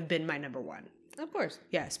wanted. It would have been my number 1. Of course.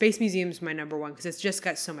 Yeah, Space Museum is my number 1 because it's just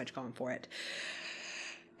got so much going for it.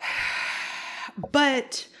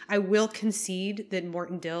 But I will concede that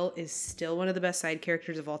Morton Dill is still one of the best side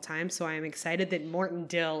characters of all time, so I am excited that Morton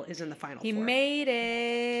Dill is in the final 4. He made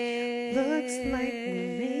it. Looks like we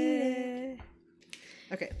made it.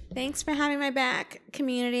 Okay. Thanks for having my back,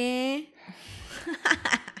 community.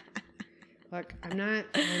 Look, I'm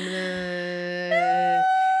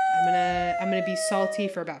gonna be salty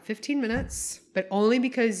for about 15 minutes, but only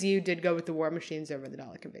because you did go with the War Machines over the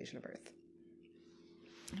Dalek invasion of Earth.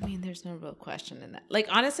 I mean, there's no real question in that. Like,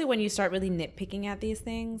 honestly, when you start really nitpicking at these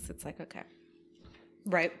things, it's like, okay.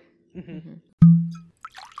 Right. Mm-hmm. Mm-hmm.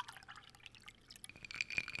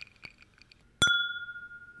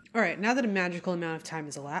 All right, now that a magical amount of time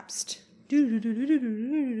has elapsed, we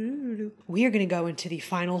are going to go into the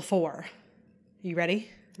final 4. You ready?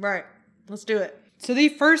 Right. Let's do it. So the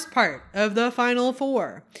first part of the final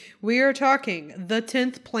 4, we are talking the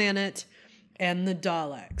 10th planet and the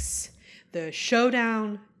Daleks. The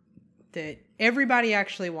showdown that everybody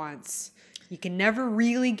actually wants. You can never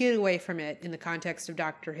really get away from it in the context of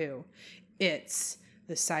Doctor Who. It's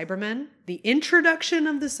the Cybermen, the introduction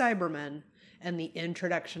of the Cybermen, and the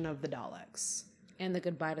introduction of the Daleks. And the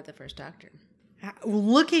goodbye to the first Doctor.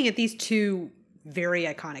 Looking at these 2 very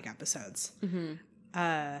iconic episodes,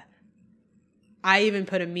 I even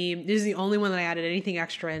put a meme. This is the only one that I added anything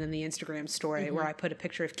extra in the Instagram story where I put a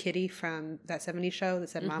picture of Kitty from that 70s show that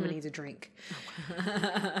said, Mama needs a drink.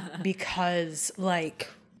 Because, like...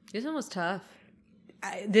 This one was tough.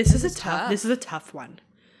 This is a tough one.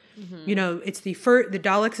 Mm-hmm. You know, it's the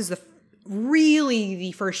Daleks is really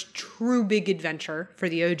the first true big adventure for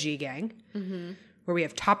the OG gang. Mm-hmm. Where we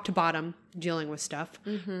have top to bottom dealing with stuff.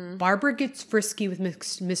 Mm-hmm. Barbara gets frisky with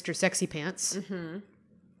Mr. Sexy Pants. Mm-hmm.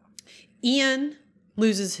 Ian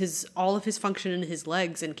loses all of his function in his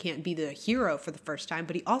legs and can't be the hero for the first time,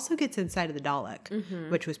 but he also gets inside of the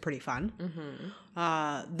Dalek, which was pretty fun.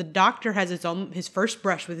 Mm-hmm. The Doctor has his first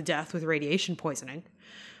brush with death with radiation poisoning,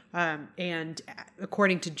 and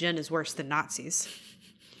according to Jen, is worse than Nazis.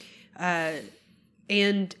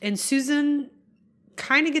 And Susan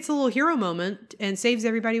kind of gets a little hero moment and saves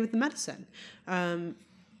everybody with the medicine.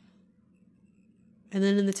 And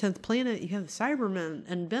then in the 10th planet, you have the Cybermen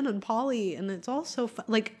and Ben and Polly, and it's also fun.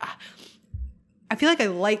 Like, I feel like I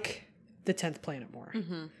like the 10th planet more.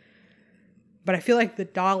 Mm-hmm. But I feel like the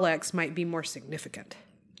Daleks might be more significant.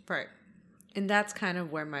 Right. And that's kind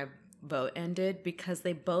of where my vote ended, because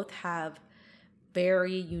they both have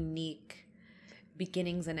very unique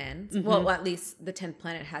beginnings and ends. Mm-hmm. Well, at least the 10th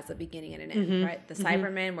planet has a beginning and an end, right? The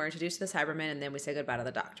Cybermen, we're introduced to the Cybermen, and then we say goodbye to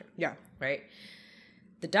the Doctor. Yeah. Right?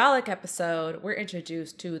 The Dalek episode, we're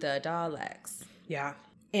introduced to the Daleks. Yeah.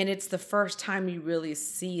 And it's the first time you really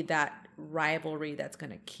see that rivalry that's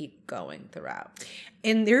going to keep going throughout.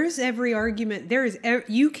 And there's every argument.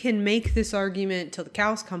 You can make this argument till the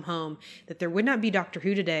cows come home that there would not be Doctor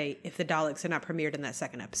Who today if the Daleks had not premiered in that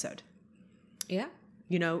second episode. Yeah.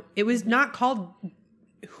 You know, it was not called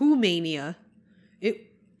Who Mania.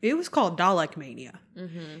 It was called Dalek Mania.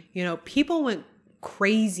 Mm-hmm. You know, people went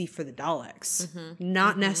crazy for the Daleks,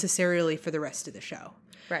 not necessarily for the rest of the show.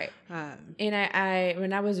 Right. And I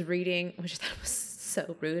when I was reading, which that was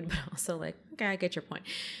so rude, but also like, okay, I get your point.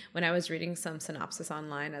 When I was reading some synopsis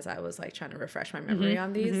online as I was like trying to refresh my memory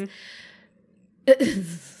on these, I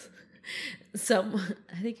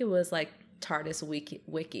think it was like TARDIS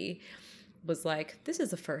Wiki was like, this is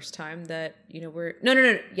the first time that, you know, we're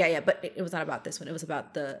but it was not about this one. It was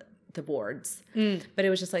about the boards. But it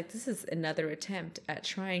was just like, this is another attempt at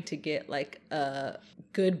trying to get like a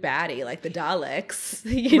good baddie like the Daleks,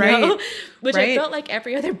 you know, which I felt like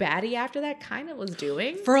every other baddie after that kind of was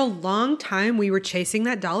doing. For a long time we were chasing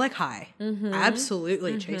that Dalek high.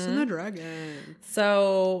 Absolutely chasing the dragon.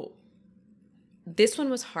 So this one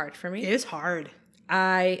was hard for me. It is hard.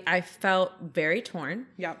 I felt very torn.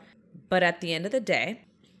 Yep. But at the end of the day,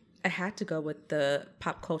 I had to go with the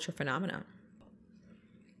pop culture phenomenon.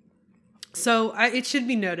 So it should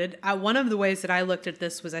be noted, one of the ways that I looked at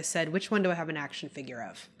this was I said, which one do I have an action figure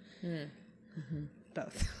of?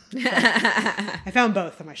 Both. I found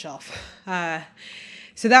both on my shelf.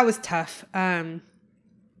 So that was tough. And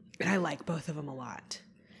I like both of them a lot.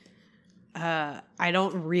 I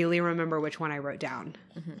don't really remember which one I wrote down.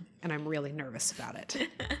 And I'm really nervous about it.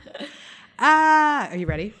 Are you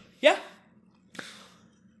ready? Yeah.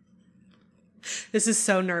 This is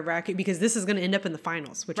so nerve-wracking because this is going to end up in the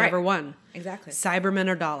finals, whichever one. Exactly. Cybermen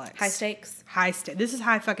or Daleks. High stakes. This is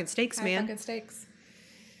high fucking stakes, man. High fucking stakes.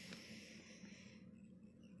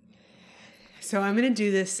 So I'm going to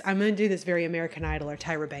do this. I'm going to do this very American Idol or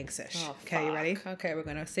Tyra Banks-ish. Oh, okay, you ready? Okay, we're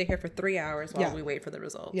going to sit here for 3 hours while we wait for the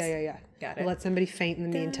results. Yeah. Got it. We'll let somebody faint in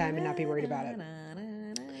the meantime and not be worried about it.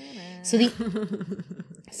 So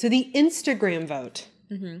the Instagram vote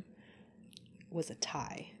was a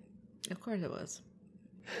tie. Of course it was.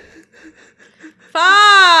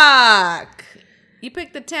 Fuck! You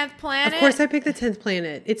picked the 10th planet? Of course I picked the 10th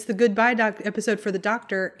planet. It's the goodbye episode for the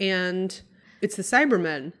Doctor, and it's the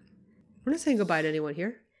Cybermen. We're not saying goodbye to anyone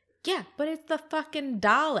here. Yeah, but it's the fucking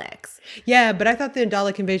Daleks. Yeah, but I thought the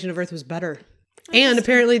Dalek invasion of Earth was better. And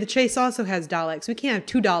apparently the Chase also has Daleks. We can't have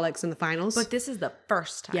 2 Daleks in the finals. But this is the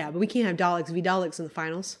first time. Yeah, but we can't have Daleks v Daleks in the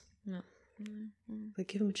finals. No. Like,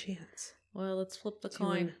 give them a chance. Well, let's flip the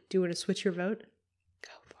coin. Do you want to switch your vote?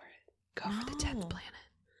 Go for it. Go for the 10th planet.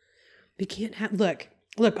 We can't have... Look,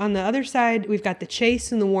 on the other side, we've got the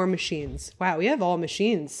Chase and the War Machines. Wow, we have all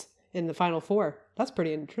machines in the final 4. That's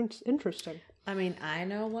pretty interesting. I mean, I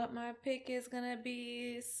know what my pick is going to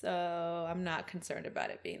be, so I'm not concerned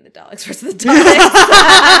about it being the Daleks versus the Daleks.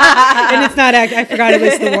 And it's not... I forgot it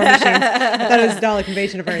was the War Machines. I thought it was Dalek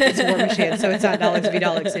Invasion of Earth. It's War Machines, so it's not Daleks v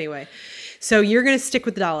Daleks anyway. So you're going to stick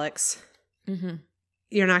with the Daleks.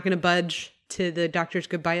 You're not going to budge to the Doctor's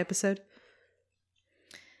goodbye episode?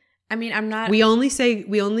 I mean, I'm not... We only say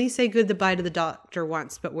goodbye to the Doctor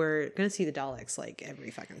once, but we're going to see the Daleks like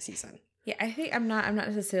every fucking season. Yeah, I think I'm not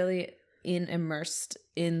necessarily immersed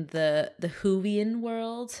in the Whovian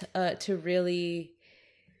world to really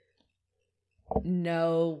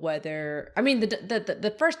know whether... I mean,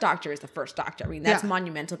 the first Doctor is the first Doctor. I mean, that's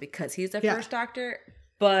monumental because he's the first Doctor.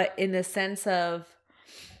 But in the sense of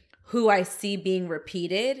who I see being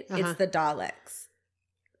repeated, it's the Daleks.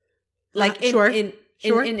 Like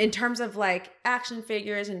in terms of like action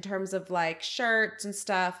figures, in terms of like shirts and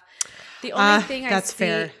stuff. The only thing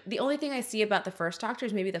the only thing I see about the first Doctor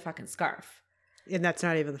is maybe the fucking scarf. And that's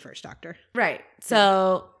not even the first Doctor. Right.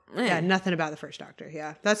 So nothing about the first Doctor.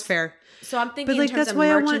 Yeah, that's fair. So I'm thinking in terms of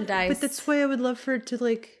merchandise. But that's why I would love for it to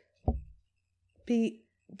like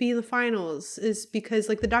be the finals, is because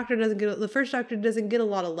like the first Doctor doesn't get a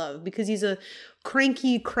lot of love because he's a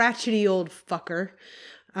cranky, cratchety old fucker.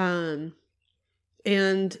 And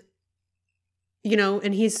you know,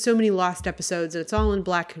 and he's so many lost episodes and it's all in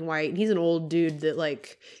black and white. And he's an old dude that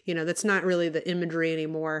like, you know, that's not really the imagery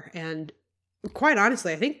anymore. And quite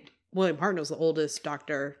honestly, I think William Hartnell's the oldest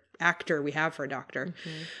actor we have for a Doctor.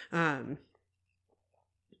 And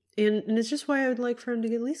it's just why I would like for him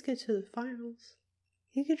to at least get to the finals.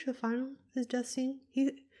 He get to the final, his death scene.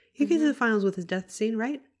 He get to the finals with his death scene,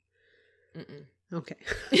 right? Okay.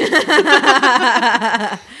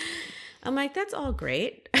 I'm like, that's all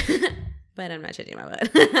great, but I'm not changing my vote.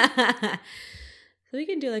 So we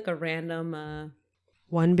can do like a random...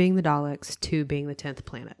 1 being the Daleks, 2 being the 10th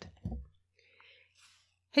planet.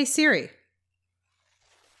 Hey Siri.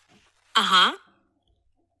 Uh-huh.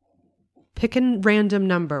 Pick a random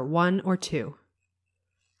number, 1 or 2.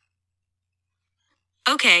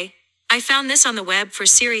 Okay. I found this on the web for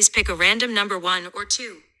series pick a random number 1 or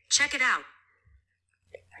 2. Check it out.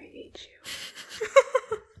 I hate you.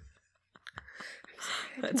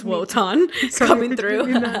 That's Wotan coming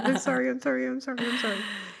through. I'm sorry.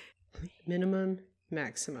 Minimum,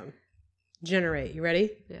 maximum. Generate. You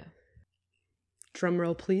ready? Yeah. Drum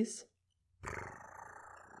roll, please.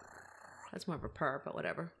 That's more of a purr, but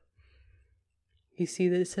whatever. You see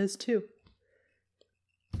that it says 2.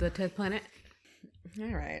 The 10th planet?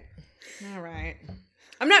 All right.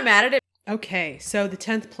 I'm not mad at it. Okay, so the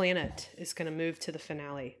 10th planet is going to move to the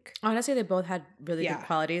finale. Honestly, they both had really good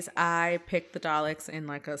qualities. I picked the Daleks in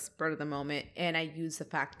like a spur of the moment, and I used the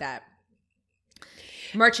fact that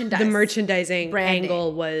the merchandising branding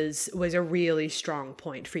angle was a really strong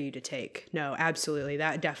point for you to take. No, absolutely.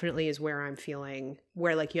 That definitely is where I'm feeling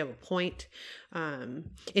where like you have a point.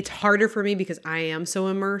 It's harder for me because I am so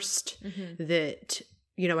immersed that,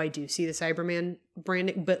 you know, I do see the Cyberman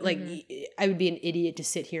branding, but like I would be an idiot to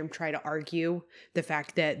sit here and try to argue the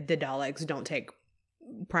fact that the Daleks don't take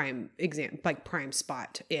prime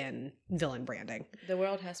spot in villain branding. The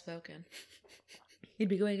world has spoken. You'd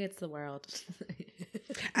be going against the world.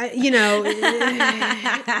 Like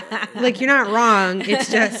you're not wrong.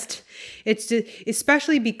 It's just,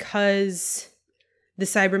 especially because the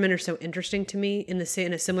Cybermen are so interesting to me in a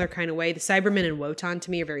similar kind of way. The Cybermen and Wotan to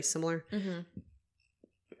me are very similar. And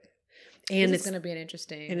it's going to be an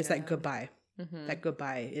interesting. And it's that goodbye. That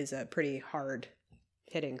goodbye is a pretty hard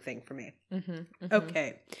hitting thing for me.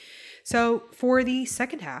 Okay. So for the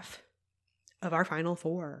second half of our final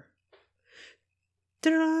 4.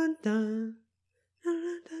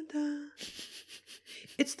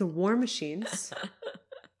 It's the War Machines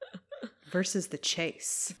versus the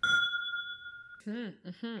Chase. And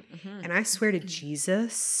I swear to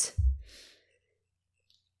Jesus,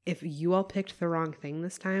 if you all picked the wrong thing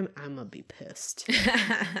this time, I'm gonna be pissed.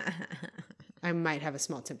 I might have a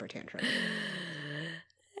small temper tantrum.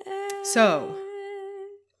 So,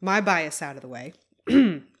 my bias out of the way.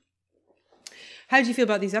 How did you feel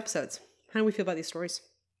about these episodes? How do we feel about these stories?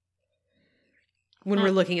 When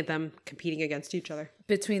we're looking at them competing against each other.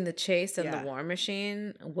 Between the Chase and the War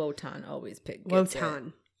Machine, Wotan always picked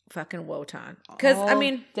Wotan. Fucking Wotan. Because, I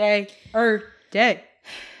mean... Day.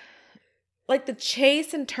 Like, the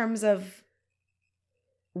Chase in terms of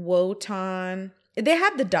Wotan... They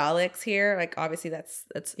have the Daleks here. Like, obviously, that's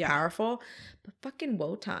powerful. But fucking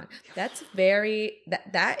Wotan. That's very...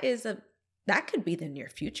 That could be the near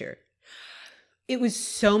future. It was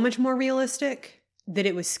so much more realistic that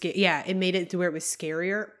it was scary. Yeah, it made it to where it was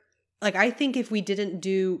scarier. Like, I think if we didn't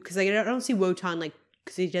do... Because I don't see Wotan, like...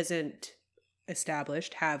 Because he doesn't...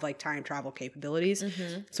 established have like time travel capabilities.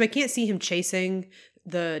 So I can't see him chasing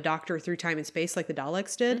the Doctor through time and space like the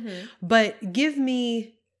Daleks did. But give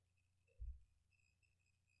me...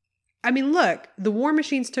 I mean, look, the War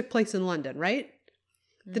Machines took place in London, right?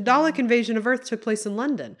 The Dalek invasion of Earth took place in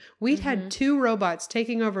London. We'd had 2 robots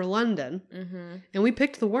taking over London, and we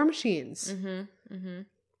picked the War Machines. You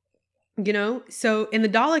know? So, and the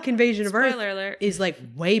Dalek invasion of Earth is like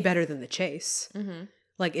way better than the Chase.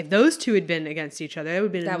 Like, if those two had been against each other, it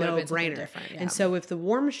would have been a no-brainer. And so if the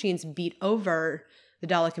War Machines beat over the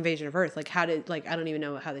Dalek invasion of Earth, like, how did, like, I don't even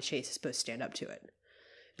know how the Chase is supposed to stand up to it.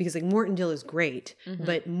 Because, like, Morton Dill is great,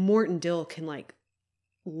 but Morton Dill can, like,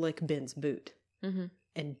 lick Ben's boot.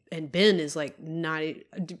 And Ben is, like, not...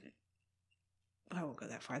 I won't go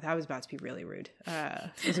that far. That was about to be really rude.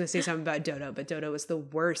 I was going to say something about Dodo, but Dodo was the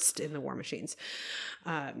worst in the War Machines.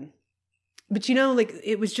 But, you know, like,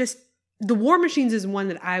 it was just... The War Machines is one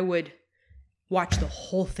that I would watch the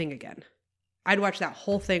whole thing again. I'd watch that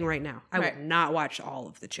whole thing right now. I would not watch all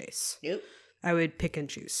of the Chase. Nope. I would pick and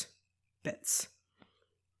choose bits.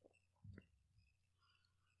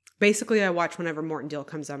 Basically, I watch whenever Morton Dill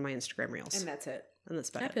comes on my Instagram Reels. And that's it. And that's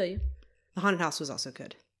about it. I feel you. The Haunted House was also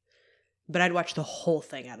good. But I'd watch the whole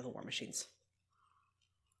thing out of the War Machines.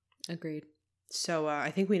 Agreed. So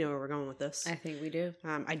I think we know where we're going with this. I think we do.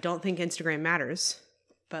 I don't think Instagram matters.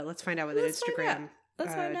 But let's find out what Instagram...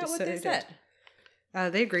 Let's find out what they said.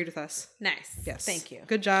 They agreed with us. Nice. Yes. Thank you.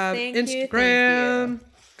 Good job, Instagram. Thank you.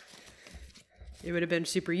 It would have been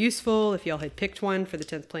super useful if y'all had picked one for the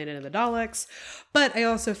 10th planet of the Daleks. But I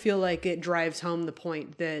also feel like it drives home the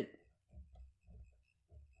point that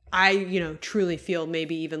I, truly feel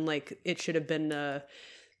maybe even like it should have been the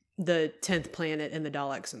 10th planet and the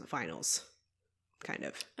Daleks in the finals. Kind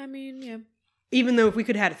of. I mean, yeah. Even though if we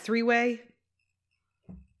could have had a 3-way...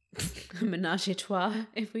 Menage a trois,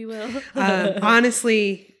 if we will.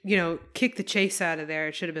 Honestly, kick the chase out of there.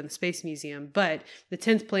 It should have been the Space Museum. But the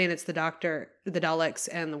 10th Planets, the Doctor, the Daleks,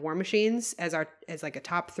 and the War Machines as like a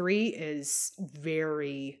top 3 is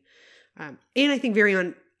very, and I think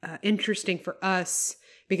very interesting for us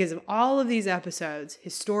because of all of these episodes,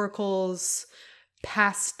 historicals,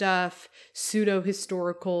 past stuff,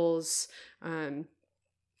 pseudo-historicals,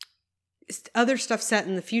 other stuff set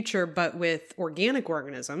in the future, but with organic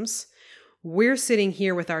organisms. We're sitting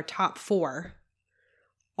here with our top 4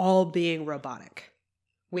 all being robotic.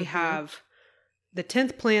 We have the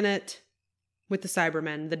 10th Planet with the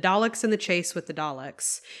Cybermen, the Daleks and the Chase with the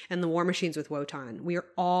Daleks, and the War Machines with Wotan. We are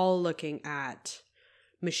all looking at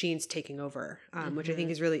machines taking over, which I think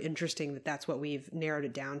is really interesting that that's what we've narrowed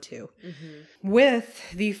it down to. With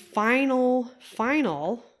the final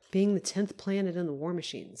being the 10th Planet and the War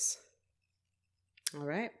Machines. All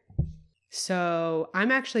right. So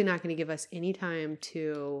I'm actually not going to give us any time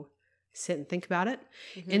to sit and think about it.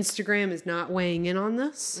 Instagram is not weighing in on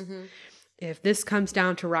this. If this comes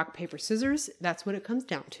down to rock, paper, scissors, that's what it comes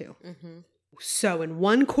down to. So in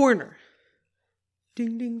one corner,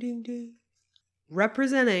 ding, ding, ding, ding,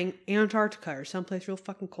 representing Antarctica or someplace real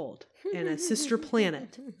fucking cold and a sister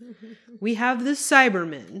planet, we have the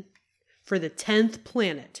Cybermen for the 10th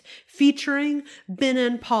Planet, featuring Ben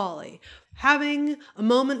and Polly, having a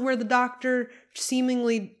moment where the Doctor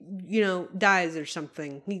seemingly, dies or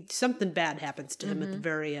something. Something bad happens to him at the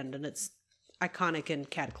very end, and it's iconic and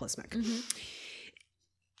cataclysmic. And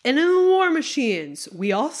in the War Machines,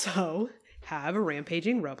 we also have a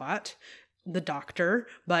rampaging robot, the Doctor,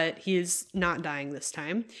 but he is not dying this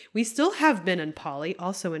time. We still have Ben and Polly.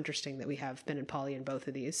 Also interesting that we have Ben and Polly in both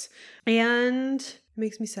of these. And it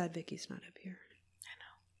makes me sad Vicky's not up here. I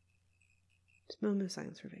know. Just a moment of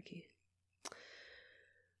silence for Vicky.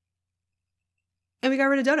 And we got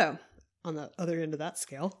rid of Dodo on the other end of that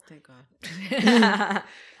scale. Thank God.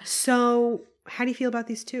 So, how do you feel about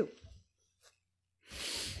these two?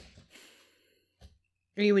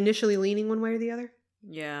 Are you initially leaning one way or the other?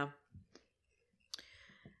 Yeah.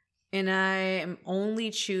 And I am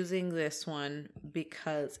only choosing this one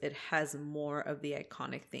because it has more of the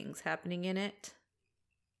iconic things happening in it.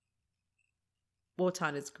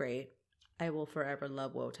 Wotan is great. I will forever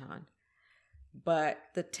love Wotan. But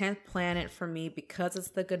the 10th Planet for me, because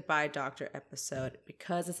it's the Goodbye Doctor episode,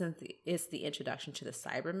 because it's the introduction to the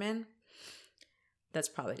Cybermen, that's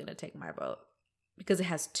probably going to take my vote. Because it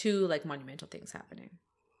has 2 monumental things happening.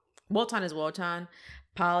 Wotan is Wotan.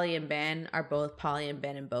 Polly and Ben are both Polly and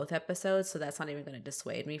Ben in both episodes, so that's not even going to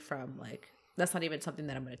dissuade me from that's not even something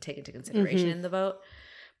that I'm going to take into consideration in the vote.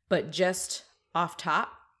 But just off top,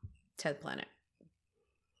 10th Planet.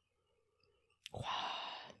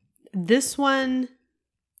 This one,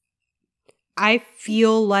 I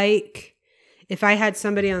feel like if I had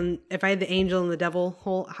if I had the angel and the devil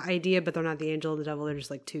whole idea, but they're not the angel and the devil, they're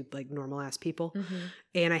just 2 normal ass people.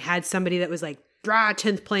 And I had somebody that was rah,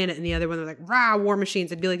 10th Planet, and the other one was rah, War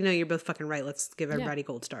Machines. I'd be no, you're both fucking right. Let's give everybody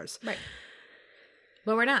gold stars. Right.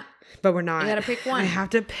 But we're not. You gotta pick one. I have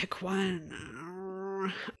to pick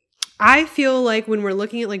one. I feel like when we're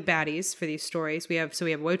looking at baddies for these stories, we have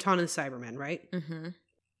Wotan and the Cybermen, right?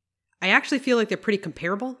 I actually feel like they're pretty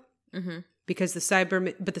comparable because the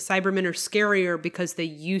Cybermen are scarier because they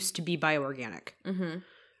used to be bioorganic.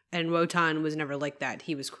 And Wotan was never like that.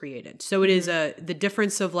 He was created. So it is the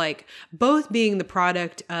difference of both being the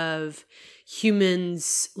product of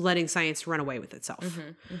humans letting science run away with itself.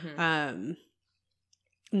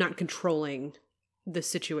 Not controlling the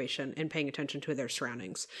situation and paying attention to their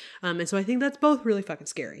surroundings. And so I think that's both really fucking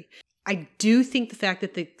scary. I do think the fact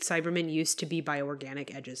that the Cybermen used to be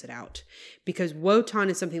bioorganic edges it out. Because Wotan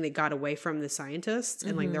is something that got away from the scientists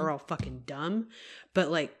and they're all fucking dumb. But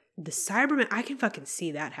the Cybermen, I can fucking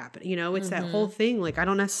see that happen. It's that whole thing. I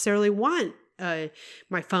don't necessarily want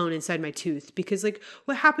my phone inside my tooth because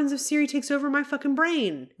what happens if Siri takes over my fucking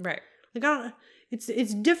brain? Right.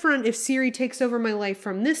 It's different if Siri takes over my life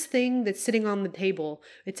from this thing that's sitting on the table.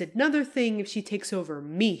 It's another thing if she takes over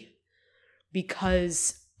me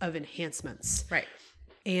because of enhancements. Right.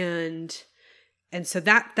 And so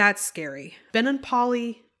that's scary. Ben and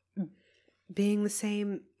Polly being the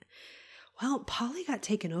same. Well, Polly got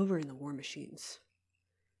taken over in the War Machines.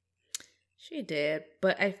 She did,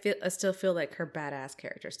 but I still feel like her badass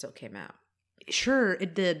character still came out. Sure,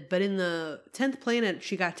 it did, but in the 10th Planet,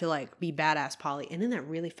 she got to be badass Polly, and in that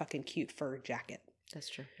really fucking cute fur jacket. That's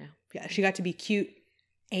true. Yeah. Yeah, she got to be cute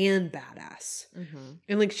and badass,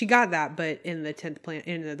 and she got that, but in the 10th Planet,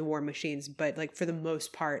 in the War Machines, but for the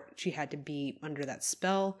most part, she had to be under that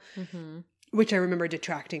spell. which I remember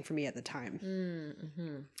detracting from me at the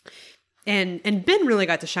time. And Ben really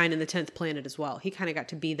got to shine in the 10th Planet as well. He kind of got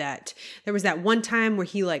to be that. There was that one time where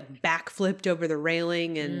he like backflipped over the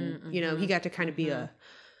railing, and you know, he got to kind of be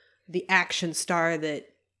the action star that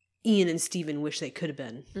Ian and Steven wish they could have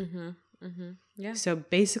been. Yeah. So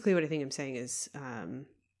basically, what I think I'm saying is, I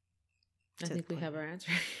think we have our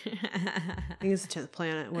answer. I think it's the 10th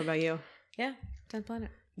Planet. What about you? Yeah, 10th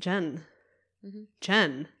Planet. Jen.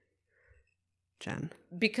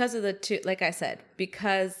 Because of the two, like I said,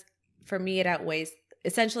 because for me it outweighs.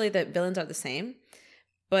 Essentially, the villains are the same,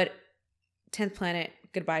 but 10th Planet,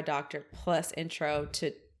 Goodbye Doctor, plus intro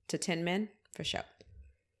to Tin Men for sure.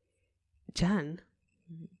 Jen,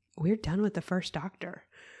 we're done with the first Doctor,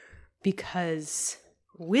 because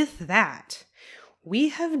with that, we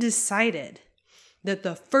have decided that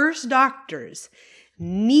the first Doctor's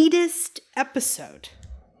neatest episode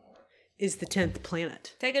is the 10th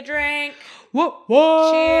Planet. Take a drink.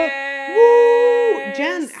 Whoa. Cheers. Woo.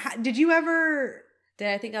 Jen, did you ever... Did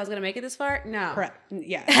I think I was going to make it this far? No. Correct.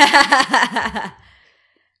 Yeah.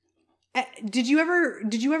 Did you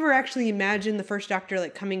ever actually imagine the first Doctor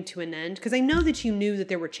like coming to an end? Because I know that you knew that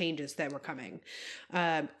there were changes that were coming,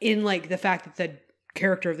 in like the fact that the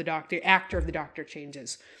character of the Doctor, actor of the Doctor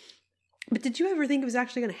changes. But did you ever think it was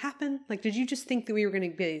actually going to happen? Like, did you just think that we were going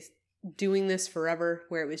to be doing this forever,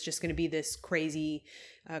 where it was just going to be this crazy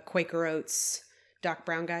Quaker Oats Doc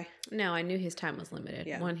Brown guy? No, I knew his time was limited.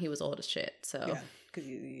 Yeah. One, he was old as shit. So yeah, because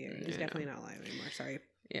he's definitely not alive anymore. Sorry.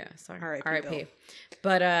 Yeah, sorry. R.I.P. Bill.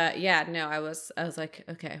 But yeah, no, I was like,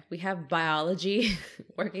 okay, we have biology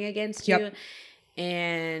working against you,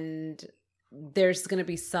 and there's gonna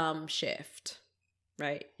be some shift,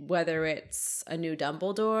 right? Whether it's a new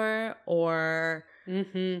Dumbledore or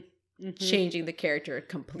changing the character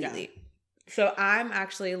completely. Yeah. So I'm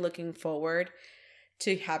actually looking forward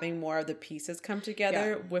to having more of the pieces come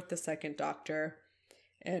together with the second Doctor.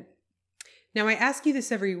 And now I ask you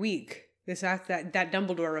this every week. That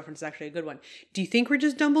Dumbledore reference is actually a good one. Do you think we're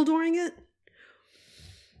just Dumbledoring it?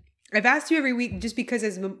 I've asked you every week just because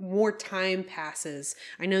as more time passes,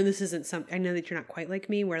 I know this isn't I know that you're not quite like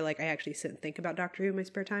me, where like I actually sit and think about Doctor Who in my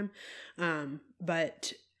spare time.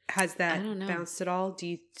 But has that bounced at all?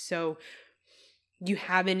 Do you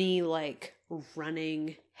have any like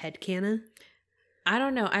running headcanon? I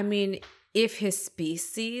don't know. I mean, if his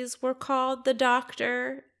species were called the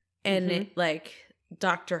Doctor and it, like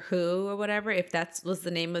Doctor Who or whatever, if that was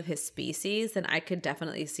the name of his species, then I could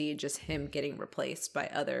definitely see just him getting replaced by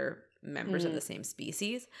other members of the same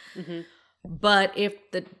species. But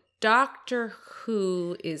if the Doctor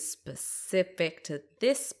Who is specific to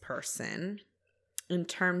this person in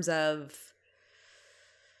terms of...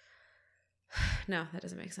 No, that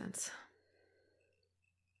doesn't make sense.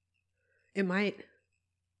 It might.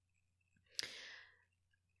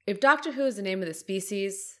 If Doctor Who is the name of the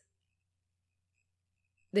species,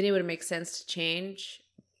 then it would make sense to change.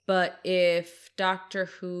 But if Doctor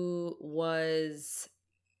Who was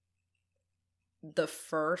the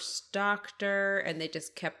first Doctor and they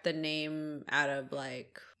just kept the name out of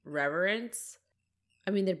like reverence,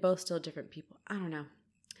 I mean, they're both still different people. I don't know.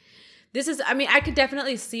 I could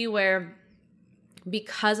definitely see where,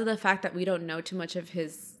 because of the fact that we don't know too much of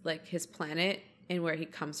his planet and where he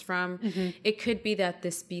comes from, it could be that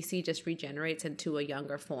this species just regenerates into a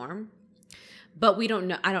younger form. But we don't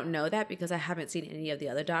know. I don't know that because I haven't seen any of the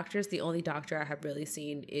other Doctors. The only Doctor I have really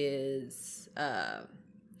seen is, and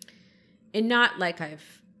not like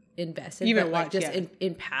I've invested, even but like just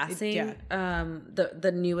in passing.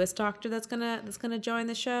 The newest Doctor that's gonna join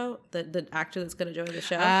the show, the actor that's gonna join the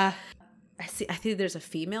show. I think there's a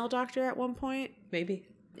female Doctor at one point, maybe,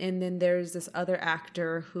 and then there's this other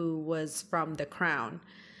actor who was from The Crown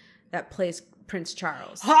that plays Prince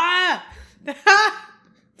Charles.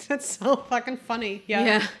 That's so fucking funny.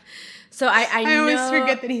 Yeah. So I always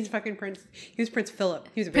forget that he's fucking Prince. He was Prince Philip.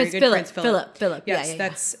 He was a very good Prince Philip. Philip. Yes,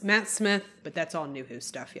 that's Matt Smith, but that's all New Who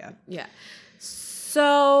stuff. Yeah. Yeah.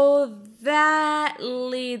 So that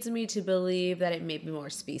leads me to believe that it may be more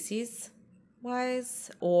species wise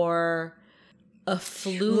or a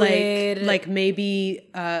fluid, like maybe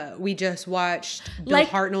we just watched Bill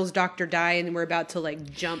Hartnell's Doctor die and we're about to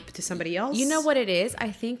like jump to somebody else. You know what it is? I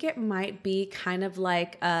think it might be kind of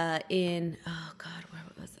like in where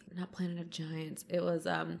was it? Not Planet of Giants. It was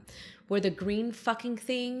where the green fucking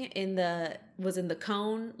thing was in the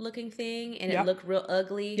cone looking thing and it looked real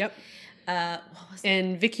ugly. Yep. What was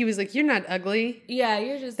and Vicky was like, "You're not ugly." Yeah,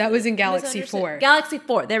 you're just. That was in Galaxy 4. Galaxy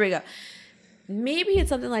 4. There we go. Maybe it's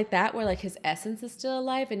something like that where like his essence is still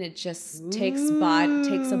alive and it just takes a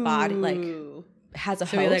body, like has a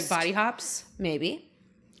host. So he like body hops? Maybe.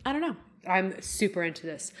 I don't know. I'm super into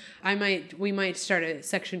this. We might start a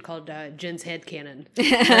section called Jen's Headcanon.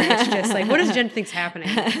 It's just like, what does Jen think's happening?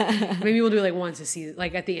 Maybe we'll do like once a season,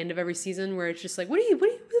 like at the end of every season, where it's just like, what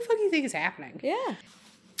the fuck do you think is happening? Yeah.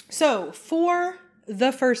 So for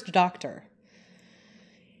the first Doctor,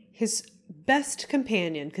 his best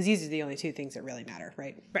companion, because these are the only two things that really matter,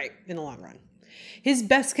 right? Right. In the long run. His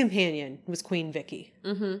best companion was Queen Vicky,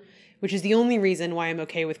 which is the only reason why I'm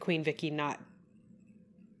okay with Queen Vicky not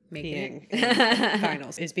being in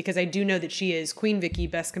finals, is because I do know that she is Queen Vicky,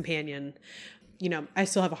 best companion. You know, I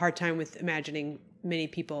still have a hard time with imagining many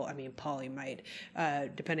people, I mean, Polly might,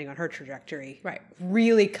 depending on her trajectory, right,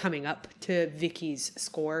 really coming up to Vicky's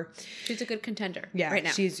score. She's a good contender. Yeah, right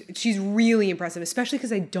now. She's really impressive, especially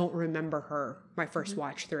because I don't remember her my first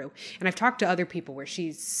watch through. And I've talked to other people where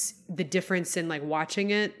she's the difference in like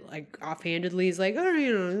watching it like offhandedly is like, oh,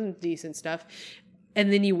 you know, decent stuff.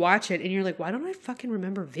 And then you watch it and you're like, why don't I fucking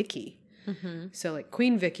remember Vicky? So like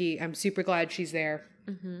Queen Vicky, I'm super glad she's there.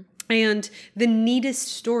 And the neatest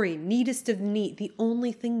story, neatest of neat, the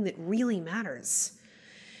only thing that really matters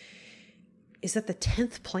is that the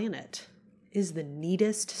 10th planet is the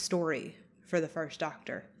neatest story for the first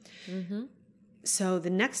Doctor. So the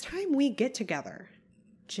next time we get together,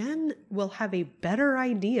 Jen will have a better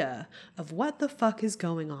idea of what the fuck is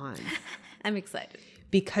going on. I'm excited.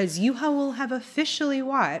 Because you will have officially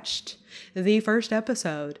watched the first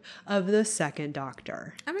episode of the second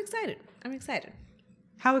Doctor. I'm excited.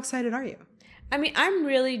 How excited are you? I mean, I'm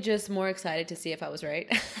really just more excited to see if I was right.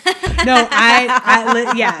 No,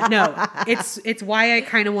 no. It's why I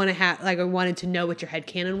kind of want to have, like, I wanted to know what your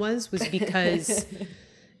headcanon was because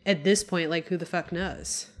at this point, like, who the fuck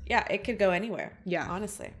knows? Yeah, it could go anywhere. Yeah.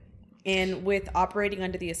 Honestly. And with operating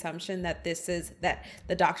under the assumption that that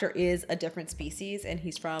the Doctor is a different species and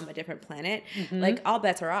he's from a different planet, like all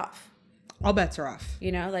bets are off. All bets are off.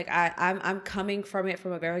 You know, like I'm coming from it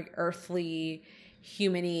from a very earthly,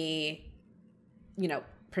 human-y, you know,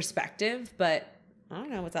 perspective, but I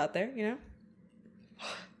don't know what's out there, you know?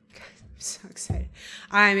 I'm so excited.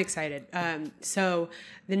 I'm excited. So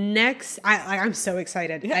the next, I'm so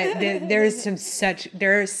excited. There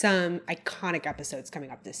are some iconic episodes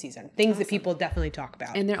coming up this season. Things that people definitely talk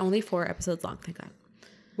about. And they're only 4 episodes long, thank God.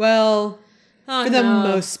 Well, for the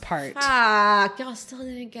most part. Y'all still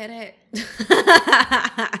didn't get it.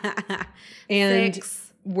 And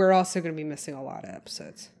 6. we're also going to be missing a lot of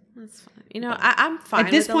episodes. That's fine. You know, I'm fine.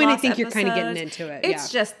 At this with point, the I think lost you're kind of getting episodes. into it.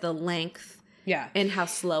 It's just the length. Yeah. And how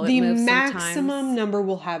slow it moves sometimes. The maximum number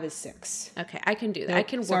we'll have is 6. Okay, I can do that. No, I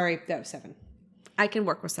can work. Sorry, that was 7. I can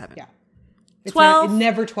work with 7. Yeah. It's 12.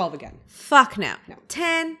 Never 12 again. Fuck no. No.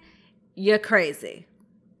 10, you're crazy.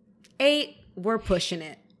 8, we're pushing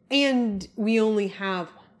it. And we only have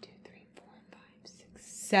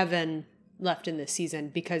 7 left in this season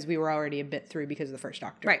because we were already a bit through because of the first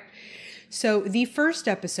Doctor. Right. So the first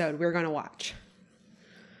episode we're going to watch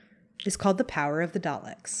is called The Power of the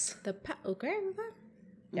Daleks. Okay.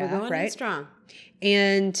 Yeah, We're going in right? strong.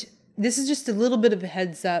 And this is just a little bit of a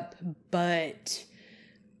heads up, but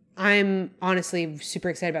I'm honestly super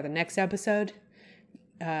excited about the next episode,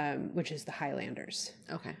 which is The Highlanders.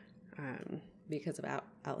 Okay. Because of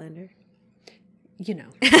Outlander? You know,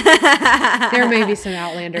 there may be some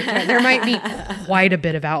Outlander talk. There might be quite a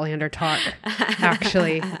bit of Outlander talk,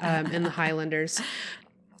 actually, in The Highlanders.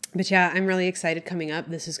 But yeah, I'm really excited coming up.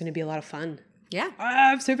 This is going to be a lot of fun. Yeah.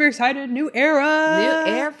 I'm super excited. New era.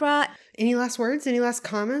 New era. Any last words? Any last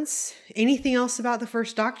comments? Anything else about the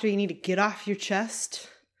first Doctor you need to get off your chest?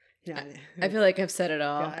 You know, I feel like I've said it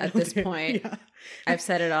all at this point. Yeah. I've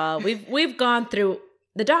said it all. We've gone through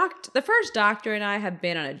the first Doctor and I have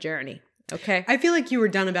been on a journey. Okay. I feel like you were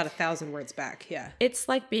done about 1,000 words back. Yeah. It's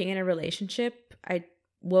like being in a relationship. I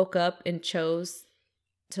woke up and chose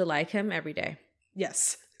to like him every day.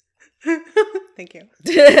 Yes. Thank you.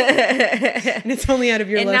 And it's only out of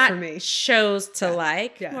your and love not for me. chose to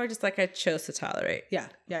like, Yeah. more just like I chose to tolerate. Yeah.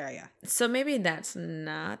 So maybe that's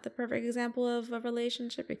not the perfect example of a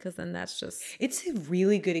relationship because then that's just It's a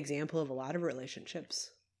really good example of a lot of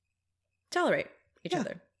relationships. tolerate each Yeah.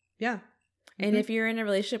 other. Yeah. And if you're in a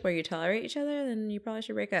relationship where you tolerate each other, then you probably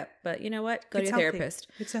should break up. But you know what? Go to your healthy. therapist.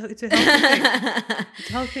 It's a healthy thing. It's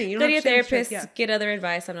a healthy thing. You Go don't to your have shame therapist. shit. Yeah. Get other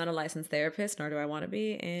advice. I'm not a licensed therapist, nor do I want to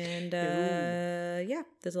be. And yeah,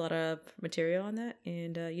 there's a lot of material on that,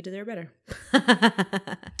 and you deserve better.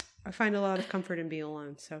 I find a lot of comfort in being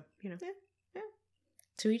alone. So, you know. Yeah.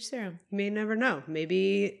 To each their own. You may never know.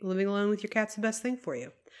 Maybe living alone with your cat's the best thing for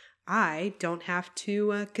you. I don't have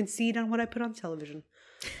to concede on what I put on television.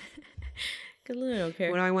 Good little don't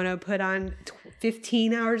care. When I want to put on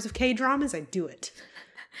 15 hours of K-dramas, I do it.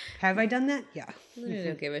 Have I done that? Yeah. Luna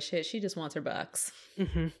don't give a shit. She just wants her bucks.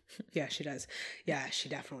 Mm-hmm. Yeah, she does. Yeah, she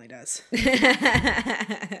definitely does.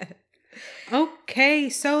 Okay,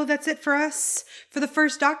 so that's it for us for the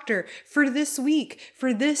first Doctor for this week,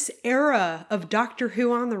 for this era of Doctor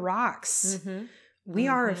Who on the Rocks. Mm-hmm. We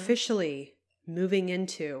are officially moving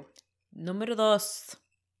into Número dos.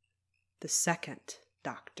 the second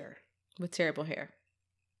Doctor. With terrible hair.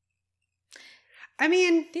 I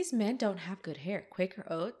mean, These men don't have good hair. Quaker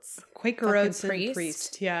Oats. Quaker Fucking Oats and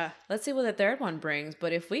Priest. Yeah. Let's see what the third one brings.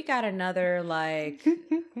 But if we got another, like,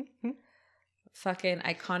 fucking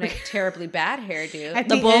iconic, terribly bad hairdo. At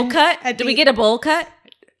The the bowl end- cut? at Do the- we get a bowl cut?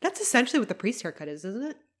 That's essentially what the Priest haircut is, isn't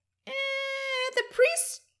it? The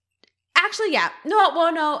priest. Actually, yeah.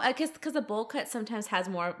 No, because the bowl cut sometimes has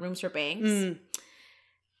more rooms for bangs.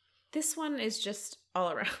 This one is just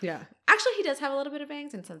all around. Yeah. Actually, he does have a little bit of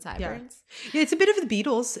bangs and some sideburns. Yeah, it's a bit of the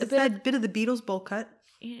Beatles. It's that bit of the Beatles bowl cut.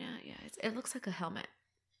 Yeah. It looks like a helmet.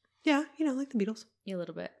 Yeah, like the Beatles. A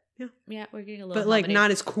little bit. Yeah. Yeah, we're getting a little But like helmet-y.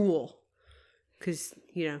 not as cool. Because,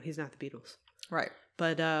 he's not the Beatles. Right.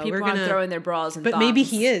 But People we're going aren't to... throwing their bras and But maybe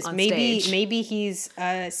he thongs is. on Maybe stage. maybe he's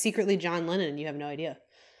secretly John Lennon and you have no idea.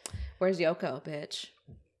 Where's Yoko, bitch?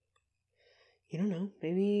 You don't know.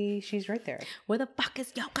 Maybe she's right there. Where the fuck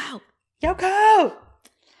is Yoko? Yoko!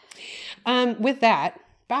 With that,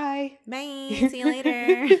 bye. Bye. See you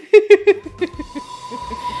later.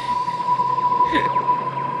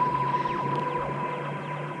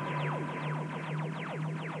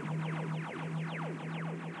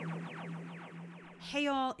 Hey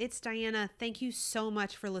y'all, it's Diana. Thank you so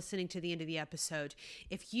much for listening to the end of the episode.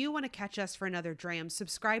 If you want to catch us for another dram,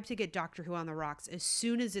 subscribe to get Doctor Who on the Rocks as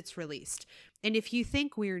soon as it's released. And if you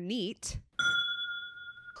think we're neat,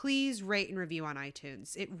 please rate and review on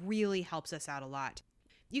iTunes. It really helps us out a lot.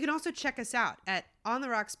 You can also check us out at On The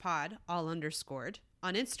Rocks Pod, all underscored,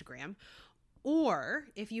 on Instagram. Or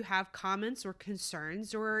if you have comments or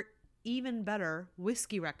concerns or even better,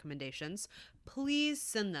 whiskey recommendations, please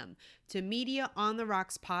send them to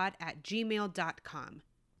mediaontherockspod@gmail.com.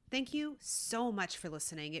 Thank you so much for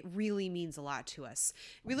listening. It really means a lot to us.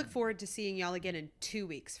 We look forward to seeing y'all again in 2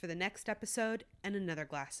 weeks for the next episode and another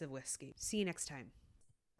glass of whiskey. See you next time.